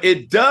 Yeah. But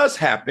it does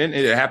happen.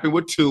 It happened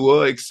with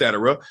Tua, et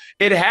cetera.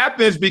 It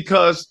happens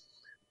because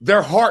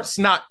their heart's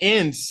not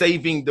in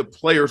saving the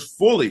players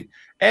fully.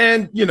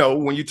 And, you know,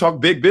 when you talk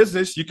big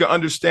business, you can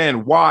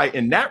understand why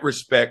in that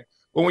respect.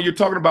 But when you're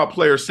talking about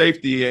player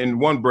safety in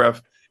one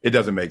breath, it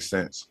doesn't make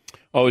sense.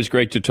 Always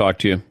great to talk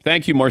to you.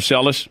 Thank you,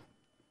 Marcellus.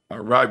 All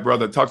right,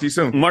 brother. Talk to you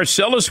soon.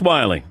 Marcellus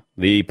Wiley.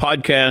 The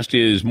podcast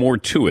is More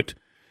to It.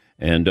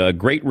 And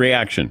great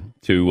reaction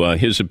to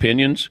his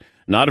opinions.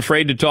 Not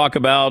afraid to talk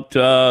about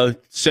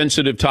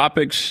sensitive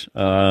topics.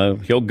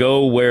 He'll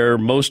go where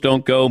most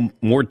don't go.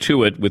 More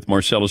to It with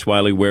Marcellus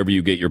Wiley, wherever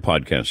you get your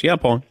podcasts. Yeah,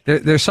 Paul.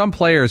 There's some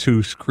players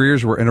whose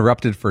careers were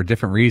interrupted for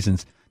different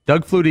reasons.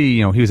 Doug Flutie,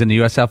 you know, he was in the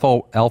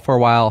USFL for a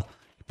while.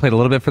 He played a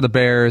little bit for the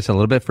Bears, a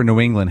little bit for New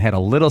England, had a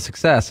little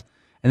success,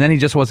 and then he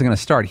just wasn't going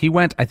to start. He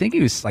went, I think he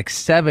was like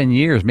 7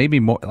 years, maybe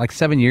more, like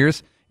 7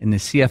 years in the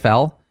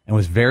CFL, and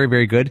was very,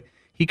 very good.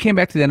 He came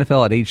back to the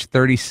NFL at age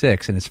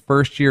 36, and his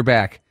first year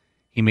back,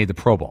 he made the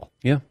Pro Bowl.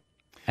 Yeah.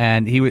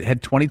 And he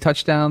had 20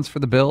 touchdowns for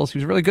the Bills. He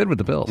was really good with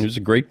the Bills. He was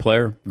a great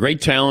player,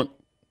 great talent,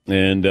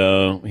 and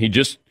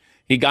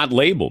he got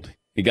labeled.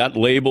 He got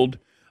labeled.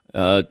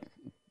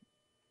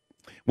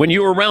 When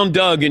you were around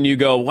Doug and you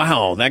go,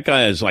 wow, that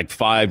guy is like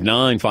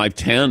 5'9",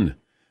 5'10",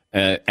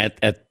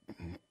 at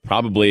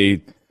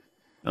probably,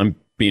 I'm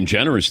being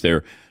generous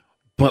there,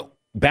 but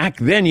back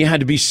then you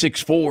had to be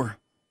 6'4".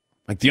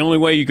 Like, the only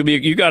way you could be,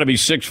 you got to be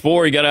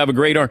 6'4", you got to have a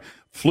great arm.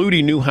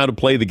 Flutie knew how to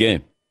play the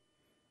game.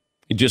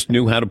 He just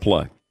knew how to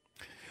play.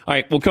 All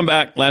right, we'll come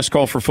back. Last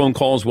call for phone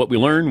calls, what we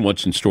learned,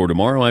 what's in store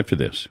tomorrow after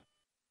this.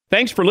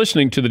 Thanks for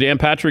listening to the Dan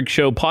Patrick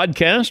Show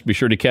podcast. Be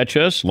sure to catch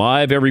us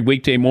live every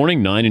weekday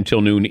morning, 9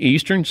 until noon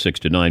Eastern, 6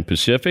 to 9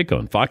 Pacific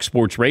on Fox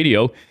Sports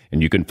Radio.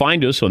 And you can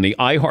find us on the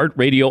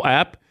iHeartRadio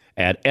app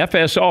at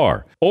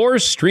FSR or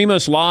stream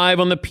us live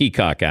on the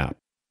Peacock app.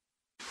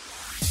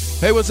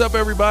 Hey, what's up,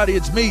 everybody?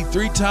 It's me,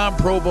 three-time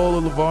Pro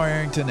Bowler LeVar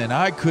Arrington, and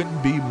I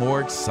couldn't be more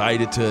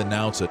excited to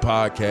announce a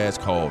podcast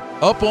called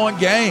Up On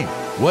Game.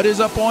 What is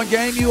Up On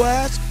Game, you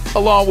ask?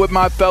 Along with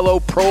my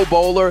fellow Pro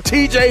Bowler,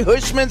 TJ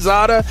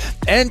Hushmanzada,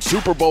 and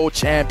Super Bowl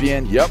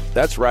champion, yep,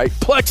 that's right,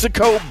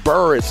 Plexico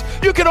Burress.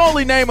 You can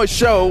only name a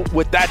show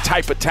with that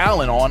type of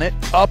talent on it.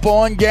 Up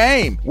On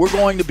Game. We're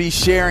going to be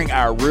sharing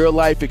our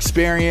real-life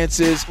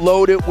experiences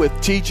loaded with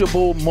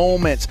teachable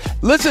moments.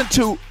 Listen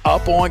to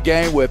Up On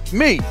Game with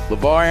me,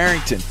 LeVar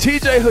Arrington,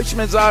 TJ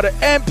Hushmanzada,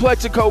 and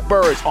Plexico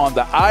Burress on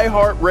the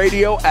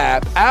iHeartRadio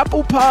app,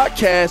 Apple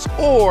Podcasts,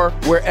 or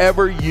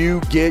wherever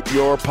you get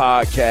your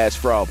podcasts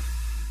from.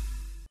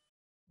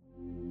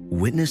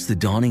 Witness the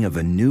dawning of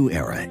a new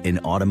era in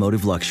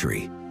automotive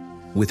luxury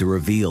with a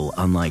reveal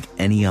unlike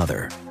any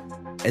other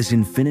as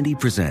Infiniti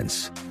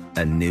presents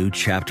a new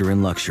chapter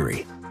in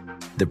luxury,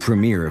 the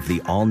premiere of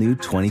the all-new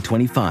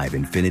 2025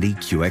 Infiniti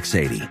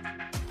QX80.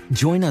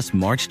 Join us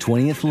March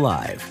 20th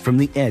live from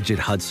the Edge at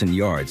Hudson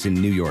Yards in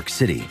New York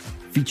City,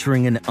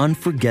 featuring an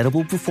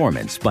unforgettable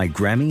performance by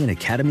Grammy and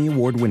Academy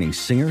Award-winning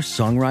singer,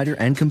 songwriter,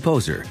 and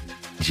composer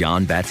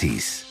Jon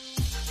Batiste.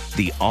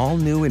 The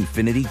all-new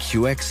Infiniti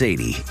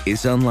QX80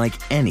 is unlike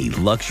any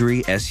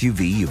luxury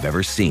SUV you've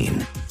ever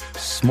seen.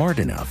 Smart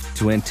enough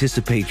to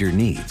anticipate your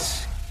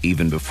needs,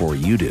 even before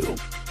you do.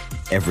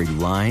 Every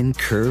line,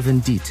 curve,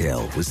 and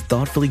detail was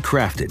thoughtfully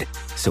crafted,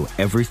 so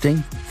everything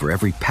for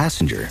every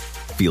passenger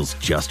feels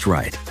just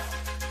right.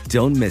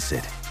 Don't miss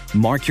it.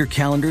 Mark your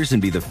calendars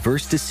and be the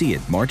first to see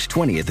it March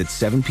 20th at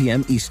 7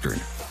 p.m. Eastern,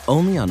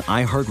 only on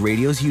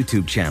iHeartRadio's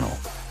YouTube channel.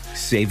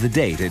 Save the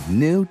date at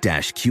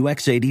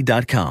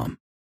new-QX80.com.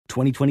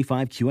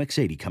 2025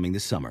 QX80 coming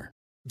this summer.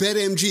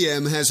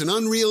 BetMGM has an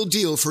unreal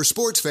deal for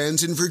sports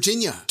fans in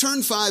Virginia.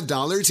 Turn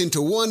 $5 into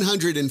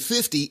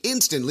 $150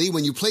 instantly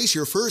when you place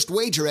your first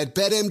wager at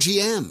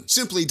BetMGM.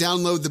 Simply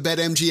download the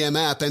BetMGM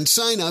app and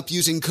sign up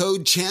using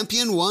code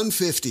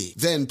CHAMPION150.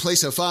 Then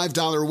place a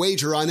 $5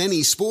 wager on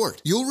any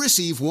sport. You'll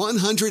receive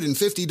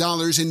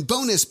 $150 in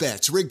bonus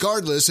bets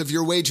regardless of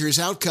your wager's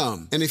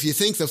outcome. And if you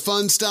think the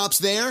fun stops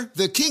there,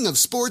 the King of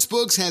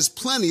Sportsbooks has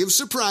plenty of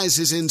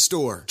surprises in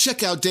store.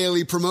 Check out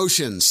daily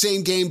promotions,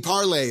 same-game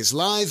parlays,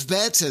 live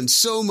bets, and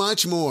so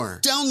much more.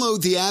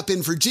 Download the app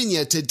in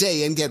Virginia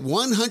today and get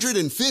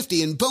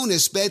 $150 in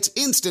bonus bets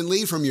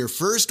instantly from your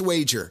first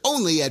wager.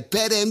 Only at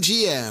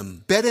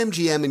BetMGM.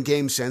 BetMGM and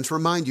GameSense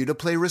remind you to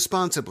play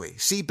responsibly.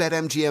 See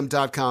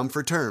BetMGM.com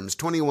for terms.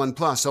 21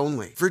 plus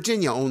only.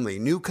 Virginia only.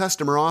 New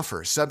customer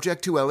offer.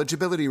 Subject to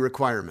eligibility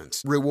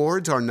requirements.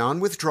 Rewards are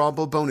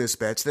non-withdrawable bonus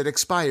bets that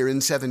expire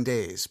in 7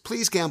 days.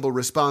 Please gamble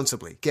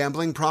responsibly.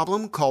 Gambling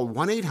problem? Call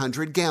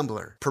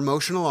 1-800-GAMBLER.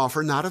 Promotional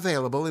offer not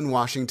available in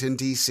Washington,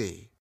 D.C.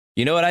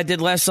 You know what I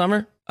did last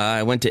summer?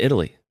 I went to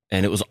Italy,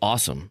 and it was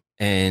awesome.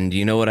 And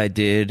you know what I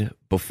did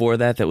before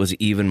that was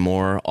even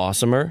more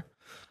awesomer?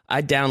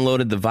 I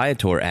downloaded the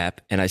Viator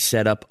app, and I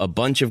set up a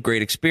bunch of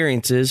great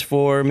experiences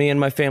for me and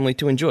my family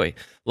to enjoy.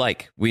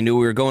 Like, we knew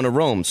we were going to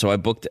Rome, so I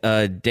booked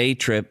a day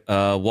trip,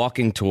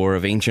 walking tour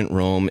of ancient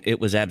Rome.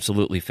 It was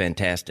absolutely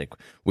fantastic.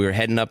 We were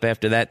heading up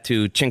after that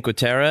to Cinque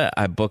Terre.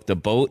 I booked a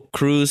boat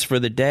cruise for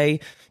the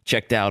day,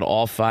 checked out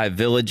all 5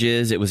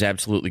 villages. It was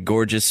absolutely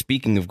gorgeous.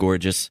 Speaking of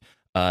gorgeous,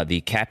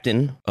 the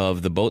captain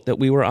of the boat that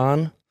we were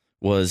on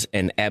was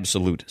an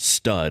absolute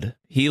stud.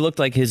 He looked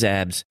like his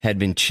abs had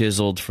been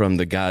chiseled from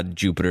the god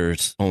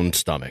Jupiter's own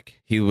stomach.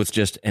 He was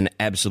just an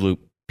absolute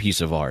piece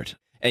of art.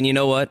 And you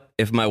know what?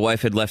 If my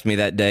wife had left me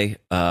that day,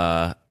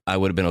 I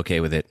would have been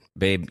okay with it.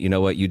 Babe, you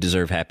know what? You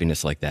deserve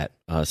happiness like that.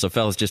 So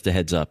fellas, just a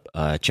heads up,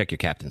 check your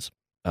captains.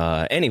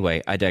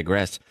 Anyway, I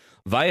digress.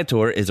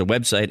 Viator is a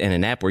website and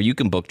an app where you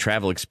can book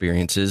travel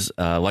experiences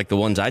like the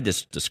ones I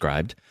just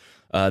described.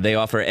 They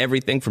offer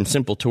everything from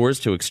simple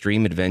tours to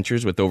extreme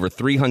adventures with over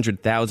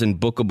 300,000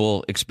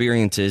 bookable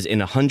experiences in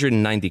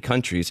 190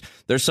 countries.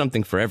 There's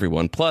something for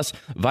everyone. Plus,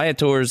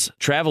 Viator's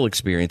travel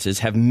experiences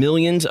have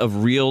millions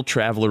of real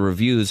traveler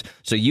reviews,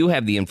 so you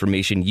have the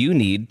information you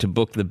need to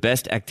book the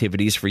best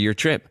activities for your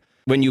trip.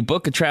 When you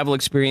book a travel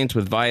experience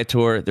with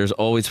Viator, there's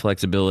always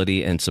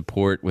flexibility and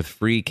support with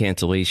free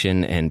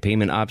cancellation and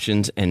payment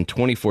options and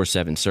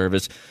 24/7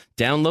 service.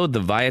 Download the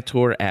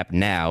Viator app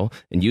now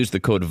and use the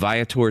code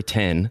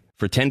Viator10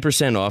 for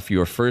 10% off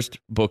your first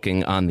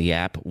booking on the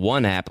app.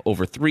 One app,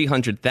 over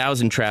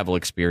 300,000 travel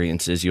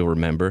experiences you'll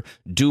remember.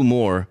 Do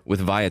more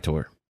with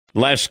Viator.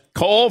 Last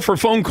call for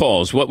phone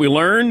calls. What we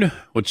learned,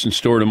 what's in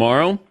store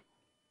tomorrow.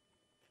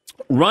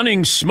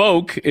 Running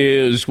Smoke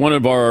is one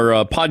of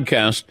our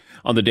podcasts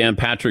on the Dan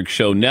Patrick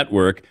Show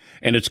Network,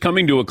 and it's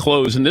coming to a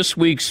close. In this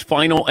week's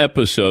final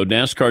episode,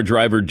 NASCAR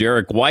driver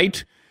Derek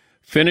White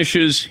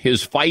finishes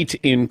his fight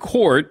in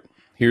court.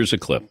 Here's a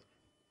clip.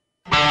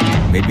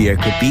 Maybe I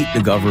could beat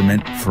the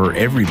government for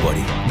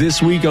everybody.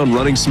 This week on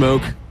Running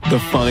Smoke, the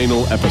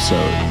final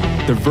episode.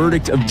 The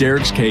verdict of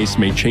Derek's case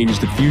may change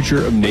the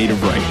future of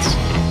native rights,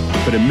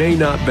 but it may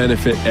not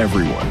benefit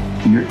everyone.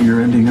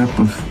 You're ending up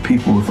with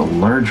people with a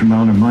large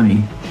amount of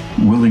money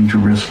willing to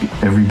risk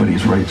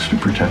everybody's rights to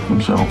protect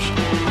themselves.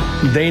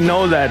 They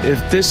know that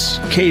if this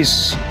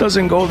case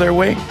doesn't go their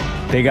way,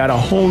 they got a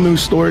whole new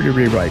story to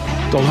rewrite.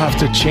 They'll have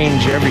to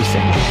change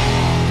everything.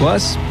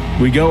 Plus,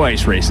 we go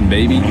ice racing,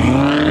 baby.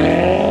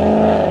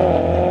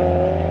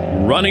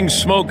 Running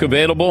Smoke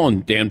available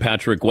on Dan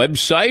Patrick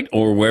website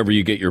or wherever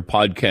you get your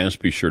podcast.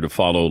 Be sure to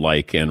follow,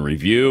 like, and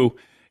review.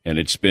 And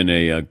it's been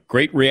a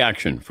great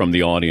reaction from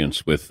the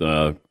audience with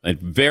a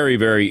very,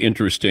 very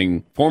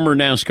interesting former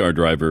NASCAR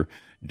driver,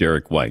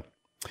 Derek White.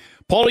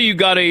 Paulie, you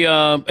got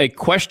a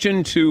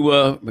question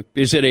to,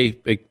 is it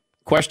a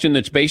question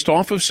that's based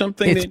off of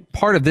something? It's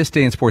part of this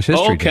day in sports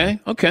history.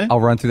 Oh, okay. I'll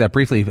run through that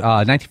briefly.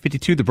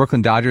 1952, the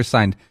Brooklyn Dodgers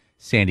signed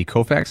Sandy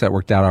Koufax. That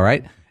worked out all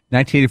right.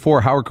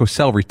 1984, Howard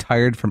Cosell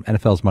retired from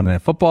NFL's Monday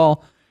Night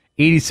Football.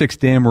 86,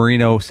 Dan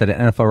Marino set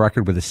an NFL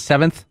record with his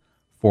 7th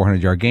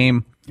 400-yard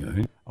game.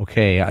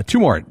 Okay, two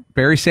more.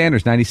 Barry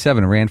Sanders,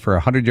 97, ran for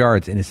 100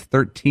 yards in his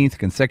 13th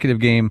consecutive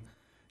game.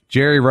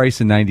 Jerry Rice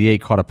in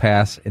 98 caught a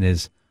pass in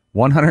his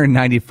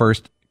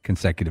 191st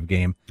consecutive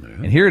game.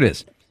 And here it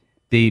is.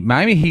 The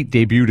Miami Heat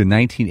debuted in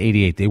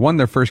 1988. They won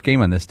their first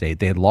game on this date.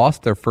 They had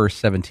lost their first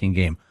 17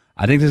 game.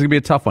 I think this is going to be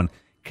a tough one.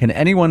 Can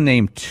anyone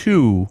name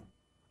two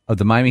of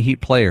the Miami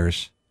Heat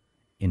players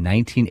in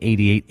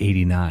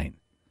 1988-89?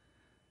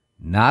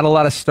 Not a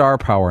lot of star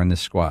power in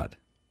this squad.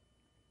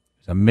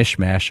 It's a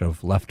mishmash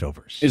of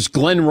leftovers. Is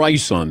Glenn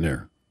Rice on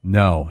there?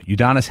 No.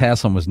 Udonis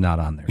Haslem was not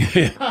on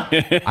there.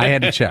 I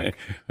had to check.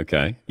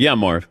 Okay. Yeah,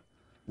 Marv.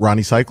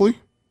 Ronnie Cycli?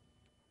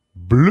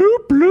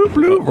 Bloop, bloop,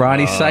 bloop.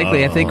 Ronnie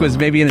Cycli, I think, was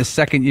maybe in his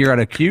second year out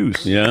of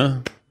Q's.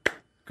 Yeah.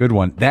 Good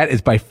one. That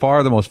is by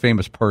far the most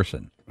famous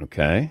person.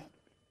 Okay.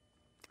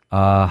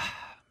 Man. A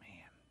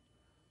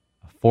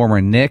former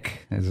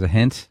Knick, as a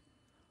hint.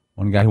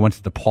 One guy who went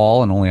to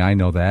DePaul, and only I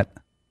know that.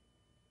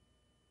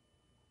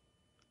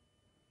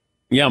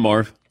 Yeah,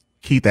 Marv.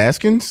 Keith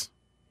Askins?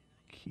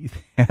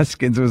 Keith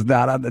Askins was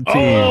not on the team.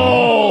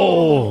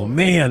 Oh,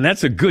 man,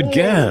 that's a good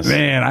guess.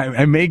 Man,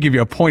 I may give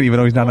you a point even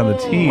though he's not on the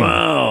team.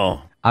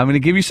 Wow. I'm going to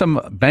give you some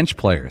bench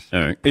players. All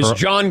right. Is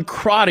John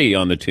Crotty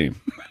on the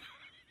team?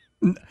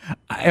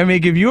 I may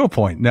give you a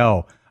point.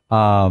 No.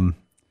 Some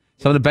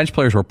of the bench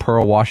players were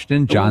Pearl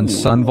Washington, John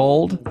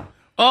Sunvold.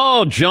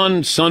 Oh,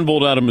 John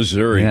Sunvold out of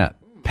Missouri. Yeah.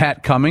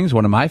 Pat Cummings,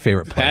 one of my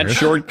favorite players. Pat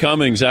Short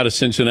Cummings out of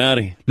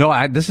Cincinnati.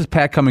 No, this is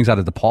Pat Cummings out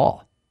of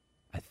DePaul,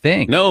 I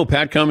think. No,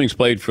 Pat Cummings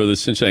played for the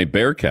Cincinnati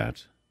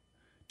Bearcats.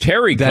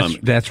 Terry Cummings.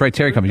 That's right,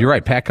 Terry Cummings. You're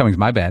right, Pat Cummings,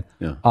 my bad.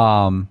 Yeah.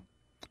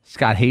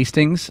 Scott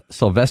Hastings,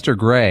 Sylvester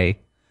Gray,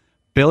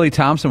 Billy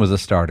Thompson was a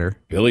starter.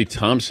 Billy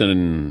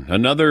Thompson,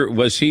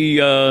 was he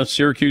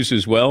Syracuse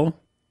as well?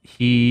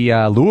 He,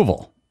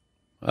 Louisville.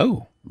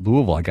 Oh.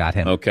 Louisville, I got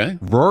him. Okay.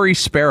 Rory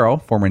Sparrow,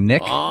 former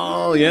Knick.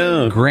 Oh,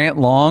 yeah. Grant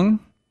Long.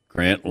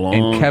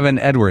 And Kevin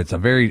Edwards, a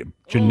very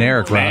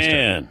generic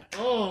roster.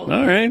 All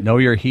right. Know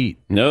your Heat.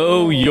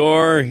 Know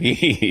your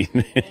Heat.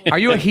 Are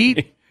you a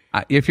Heat?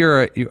 If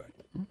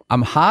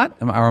I'm hot,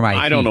 or am I?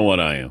 I don't know what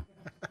I am.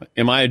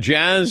 Am I a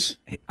Jazz?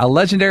 A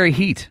legendary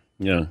Heat.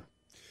 Yeah.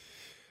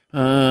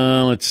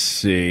 Let's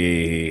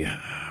see.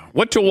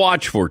 What to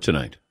watch for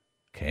tonight?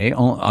 Okay,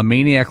 a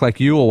maniac like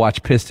you will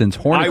watch Pistons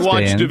Hornets. I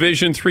watched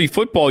Division III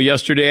football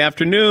yesterday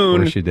afternoon.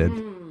 Of course you did.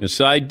 Yes,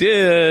 I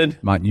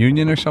did. Mount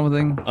Union or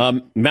something?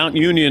 Mount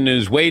Union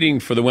is waiting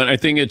for the win. I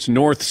think it's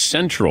North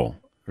Central.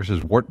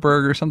 Versus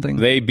Wartburg or something?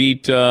 They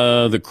beat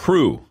the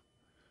Crew.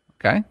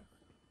 Okay.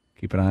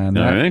 Keep an eye on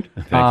that. All right.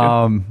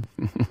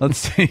 Thank you. Let's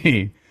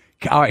see.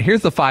 All right,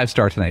 here's the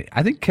 5-star tonight.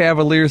 I think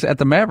Cavaliers at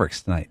the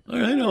Mavericks tonight. All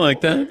right, I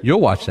like that. You'll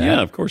watch that.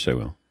 Yeah, of course I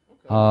will.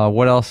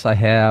 What else I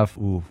have?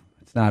 Ooh,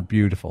 it's not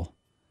beautiful.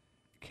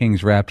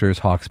 Kings, Raptors,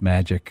 Hawks,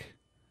 Magic,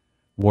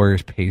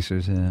 Warriors,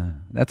 Pacers.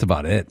 That's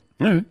about it.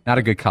 All right. Not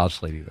a good college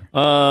slate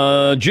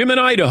either. Jim in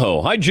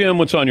Idaho. Hi, Jim.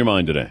 What's on your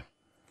mind today?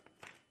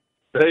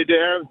 Hey,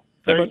 Dan.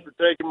 Thanks for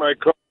taking my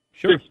call.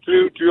 Sure.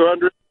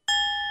 62200.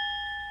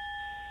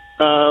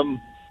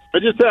 I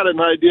just had an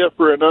idea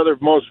for another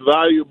most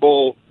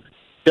valuable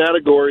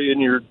category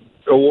in your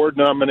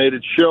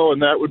award-nominated show,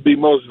 and that would be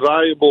most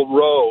valuable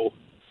row.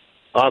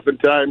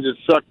 Oftentimes it's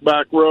suck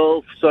back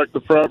row, suck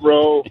the front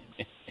row.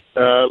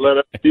 Let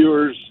our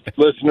viewers,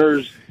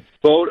 listeners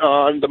vote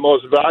on the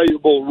most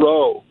valuable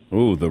row.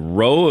 Ooh, the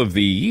row of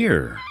the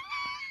year.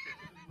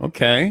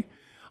 Okay.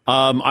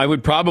 I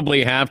would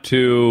probably have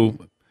to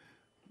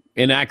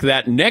enact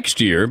that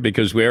next year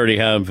because we already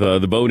have the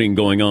voting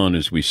going on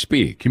as we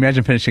speak. Can you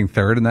imagine finishing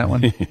third in that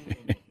one?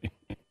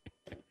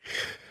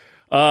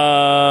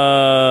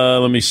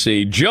 Let me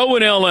see. Joe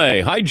in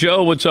L.A. Hi,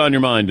 Joe. What's on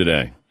your mind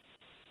today?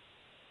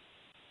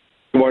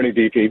 Good morning,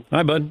 DP.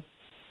 Hi, bud.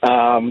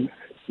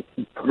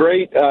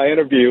 Great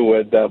interview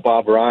with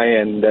Bob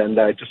Ryan, and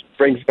just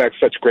brings back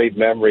such great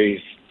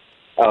memories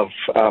of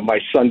my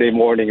Sunday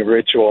morning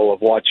ritual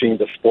of watching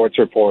the sports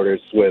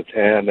reporters with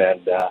him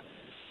and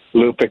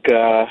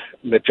Lupica,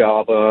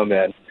 Najabam,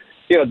 and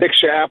Dick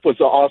Schaap was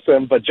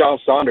awesome, but John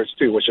Saunders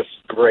too was just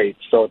great.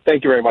 So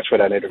thank you very much for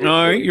that interview.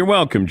 All right, you're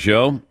welcome,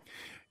 Joe.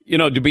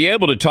 To be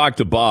able to talk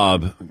to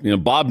Bob,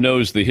 Bob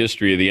knows the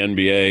history of the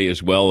NBA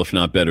as well, if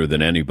not better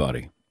than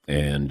anybody,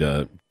 and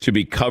to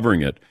be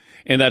covering it.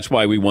 And that's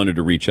why we wanted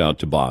to reach out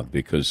to Bob,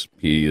 because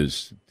he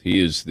is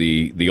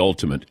the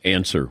ultimate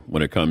answer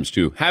when it comes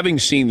to having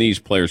seen these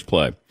players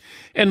play.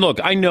 And look,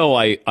 I know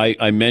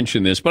I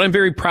mentioned this, but I'm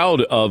very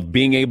proud of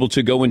being able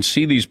to go and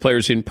see these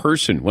players in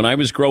person. When I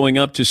was growing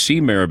up, to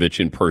see Maravich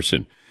in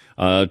person,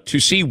 to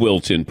see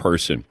Wilt in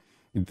person.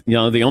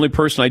 The only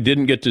person I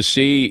didn't get to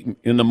see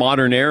in the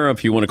modern era,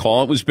 if you want to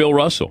call it, was Bill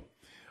Russell.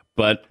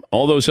 But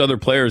all those other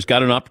players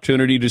got an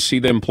opportunity to see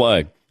them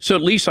play. So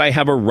at least I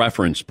have a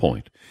reference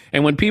point.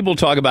 And when people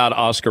talk about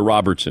Oscar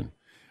Robertson,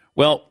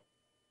 well,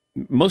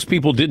 most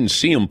people didn't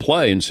see him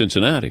play in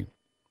Cincinnati.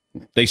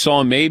 They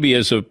saw him maybe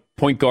as a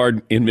point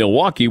guard in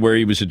Milwaukee, where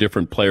he was a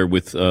different player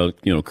with,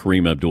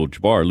 Kareem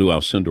Abdul-Jabbar, Lou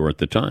Alcindor at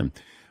the time.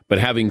 But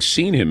having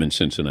seen him in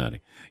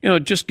Cincinnati,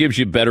 it just gives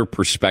you better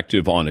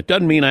perspective on it.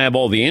 Doesn't mean I have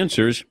all the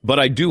answers, but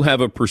I do have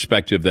a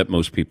perspective that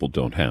most people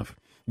don't have.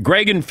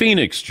 Greg in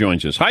Phoenix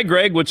joins us. Hi,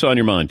 Greg. What's on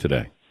your mind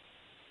today?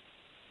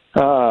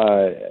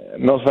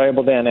 Most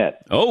valuable Danette.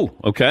 Oh,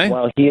 okay.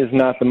 Well, he is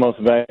not the most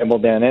valuable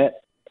Danette.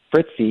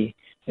 Fritzy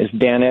is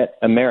Danette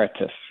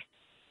Emeritus.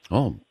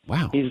 Oh,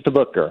 wow. He's the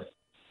booker.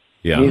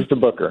 Yeah. He's the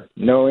booker.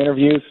 No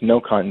interviews,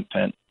 no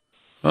content.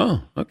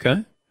 Oh,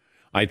 okay.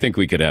 I think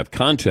we could have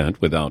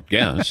content without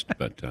guests,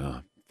 but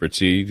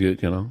Fritzy,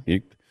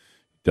 you've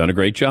done a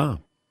great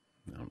job.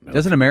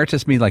 Doesn't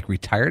emeritus mean like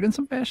retired in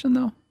some fashion,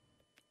 though?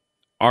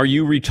 Are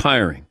you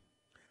retiring?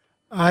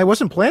 I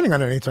wasn't planning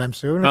on it anytime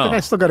soon. I think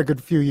I still got a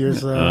good few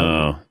years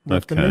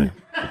left in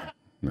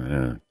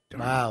me.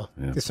 Wow.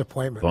 Yeah.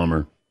 Disappointment.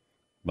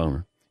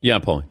 Bummer. Yeah,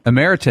 Paulie.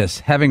 Emeritus,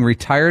 having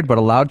retired but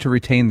allowed to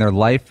retain their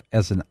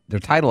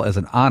title as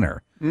an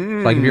honor. So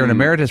like if you're an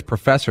emeritus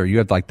professor, you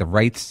have like the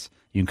rights.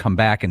 You can come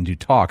back and do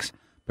talks,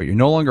 but you're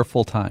no longer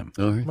full time.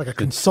 Okay. Like a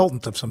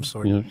consultant of some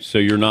sort. So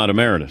you're not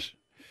emeritus.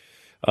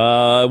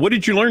 What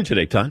did you learn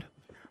today, Todd?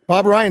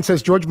 Bob Ryan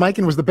says George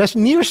Mikan was the best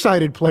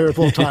nearsighted player of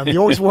all time. He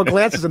always wore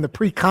glasses in the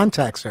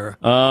pre-contacts era.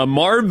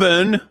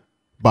 Marvin.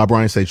 Bob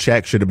Ryan said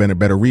Shaq should have been a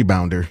better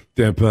rebounder.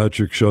 Dan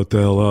Patrick, shut the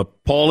hell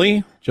up.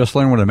 Paulie. Just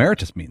learn what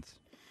emeritus means.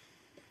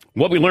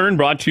 What we learned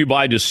brought to you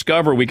by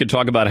Discover. We could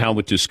talk about how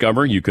with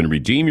Discover you can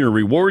redeem your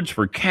rewards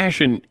for cash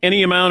in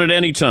any amount at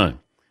any time.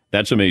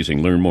 That's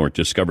amazing. Learn more at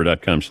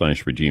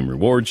discover.com/redeem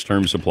rewards.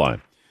 Terms apply.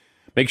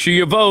 Make sure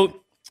you vote.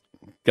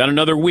 Got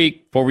another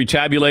week before we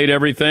tabulate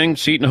everything.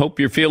 Seton, hope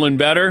you're feeling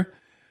better.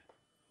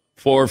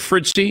 For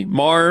Fritzy,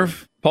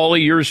 Marv,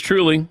 Paulie, yours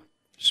truly.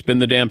 Spin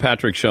the Dan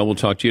Patrick Show. We'll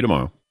talk to you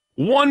tomorrow.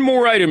 One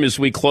more item as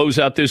we close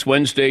out this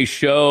Wednesday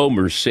show.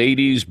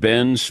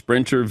 Mercedes-Benz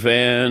Sprinter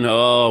van.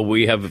 Oh,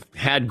 we have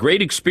had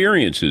great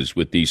experiences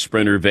with the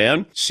Sprinter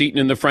van. Seton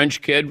and the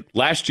French kid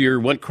last year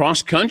went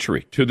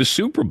cross-country to the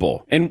Super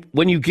Bowl. And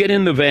when you get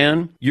in the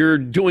van, you're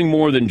doing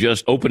more than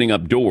just opening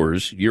up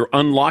doors. You're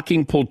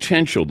unlocking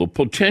potential, the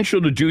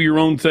potential to do your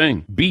own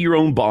thing, be your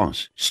own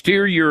boss,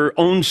 steer your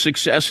own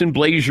success, and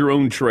blaze your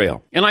own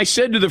trail. And I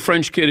said to the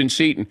French kid in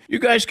Seton, you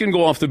guys can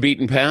go off the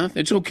beaten path.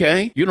 It's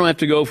okay. You don't have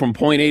to go from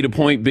point A to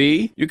point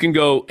B. You can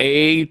go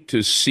A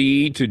to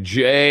C to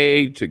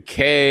J to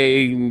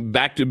K,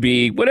 back to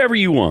B, whatever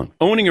you want.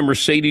 Owning a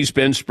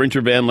Mercedes-Benz Sprinter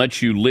van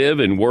lets you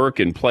live and work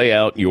and play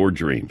out your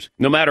dreams,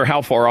 no matter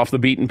how far off the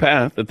beaten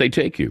path that they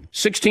take you.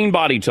 16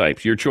 body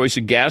types, your choice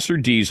of gas or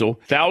diesel,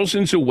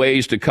 thousands of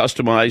ways to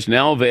customize,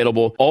 now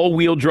available,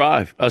 all-wheel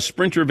drive. A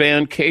Sprinter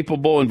van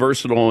capable and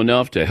versatile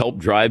enough to help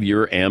drive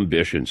your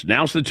ambitions.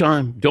 Now's the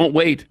time. Don't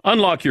wait.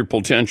 Unlock your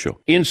potential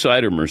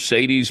inside a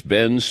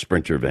Mercedes-Benz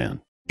Sprinter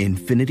van.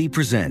 Infiniti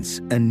presents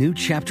a new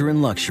chapter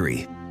in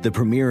luxury, the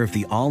premiere of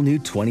the all-new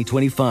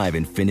 2025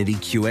 Infiniti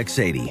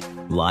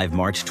QX80, live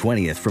March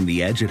 20th from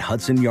the Edge at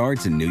Hudson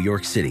Yards in New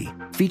York City,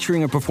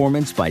 featuring a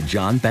performance by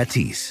John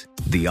Batiste.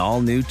 The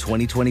all-new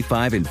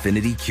 2025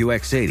 Infiniti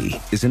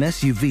QX80 is an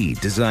SUV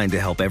designed to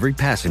help every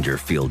passenger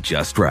feel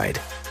just right.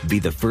 Be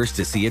the first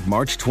to see it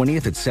March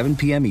 20th at 7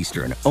 p.m.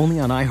 Eastern,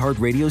 only on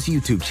iHeartRadio's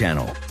YouTube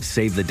channel.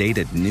 Save the date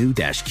at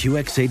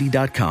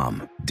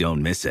new-QX80.com.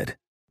 Don't miss it.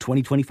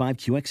 2025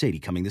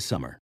 QX80 coming this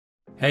summer.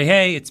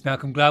 Hey, it's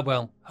Malcolm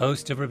Gladwell,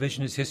 host of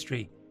Revisionist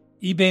History.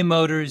 eBay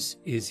Motors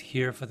is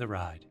here for the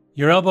ride.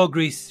 Your elbow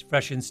grease,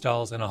 fresh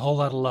installs, and a whole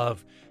lot of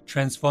love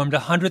transformed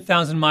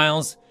 100,000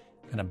 miles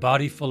and a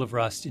body full of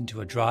rust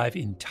into a drive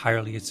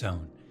entirely its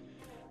own.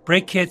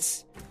 Brake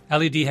kits,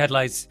 LED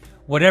headlights,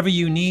 whatever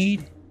you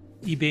need,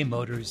 eBay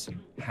Motors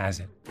has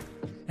it.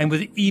 And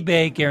with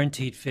eBay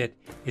Guaranteed Fit,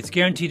 it's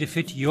guaranteed to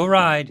fit your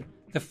ride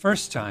the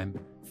first time,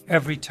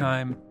 every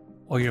time,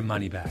 or your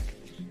money back.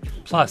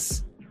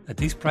 Plus, at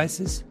these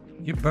prices,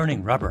 you're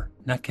burning rubber,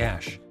 not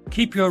cash.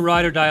 Keep your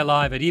ride or die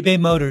alive at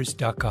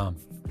ebaymotors.com.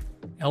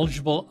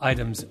 Eligible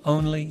items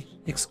only.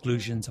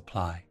 Exclusions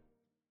apply.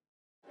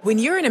 When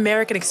you're an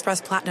American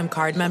Express Platinum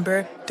card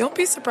member, don't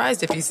be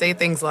surprised if you say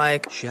things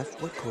like, Chef,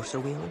 what course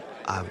are we on?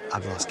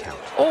 I've lost count.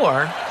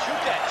 Or,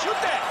 Shoot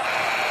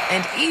that!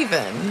 and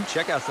even...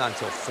 Checkout's not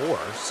until 4,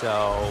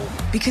 so...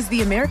 Because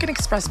the American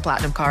Express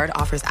Platinum Card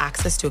offers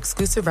access to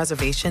exclusive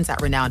reservations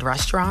at renowned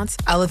restaurants,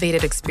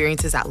 elevated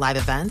experiences at live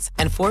events,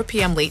 and 4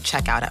 p.m. late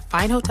checkout at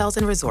fine hotels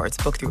and resorts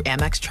booked through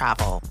Amex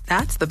Travel.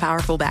 That's the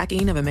powerful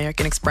backing of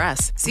American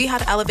Express. See how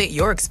to elevate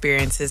your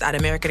experiences at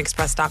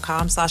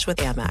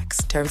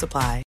americanexpress.com/withAmex. Terms apply.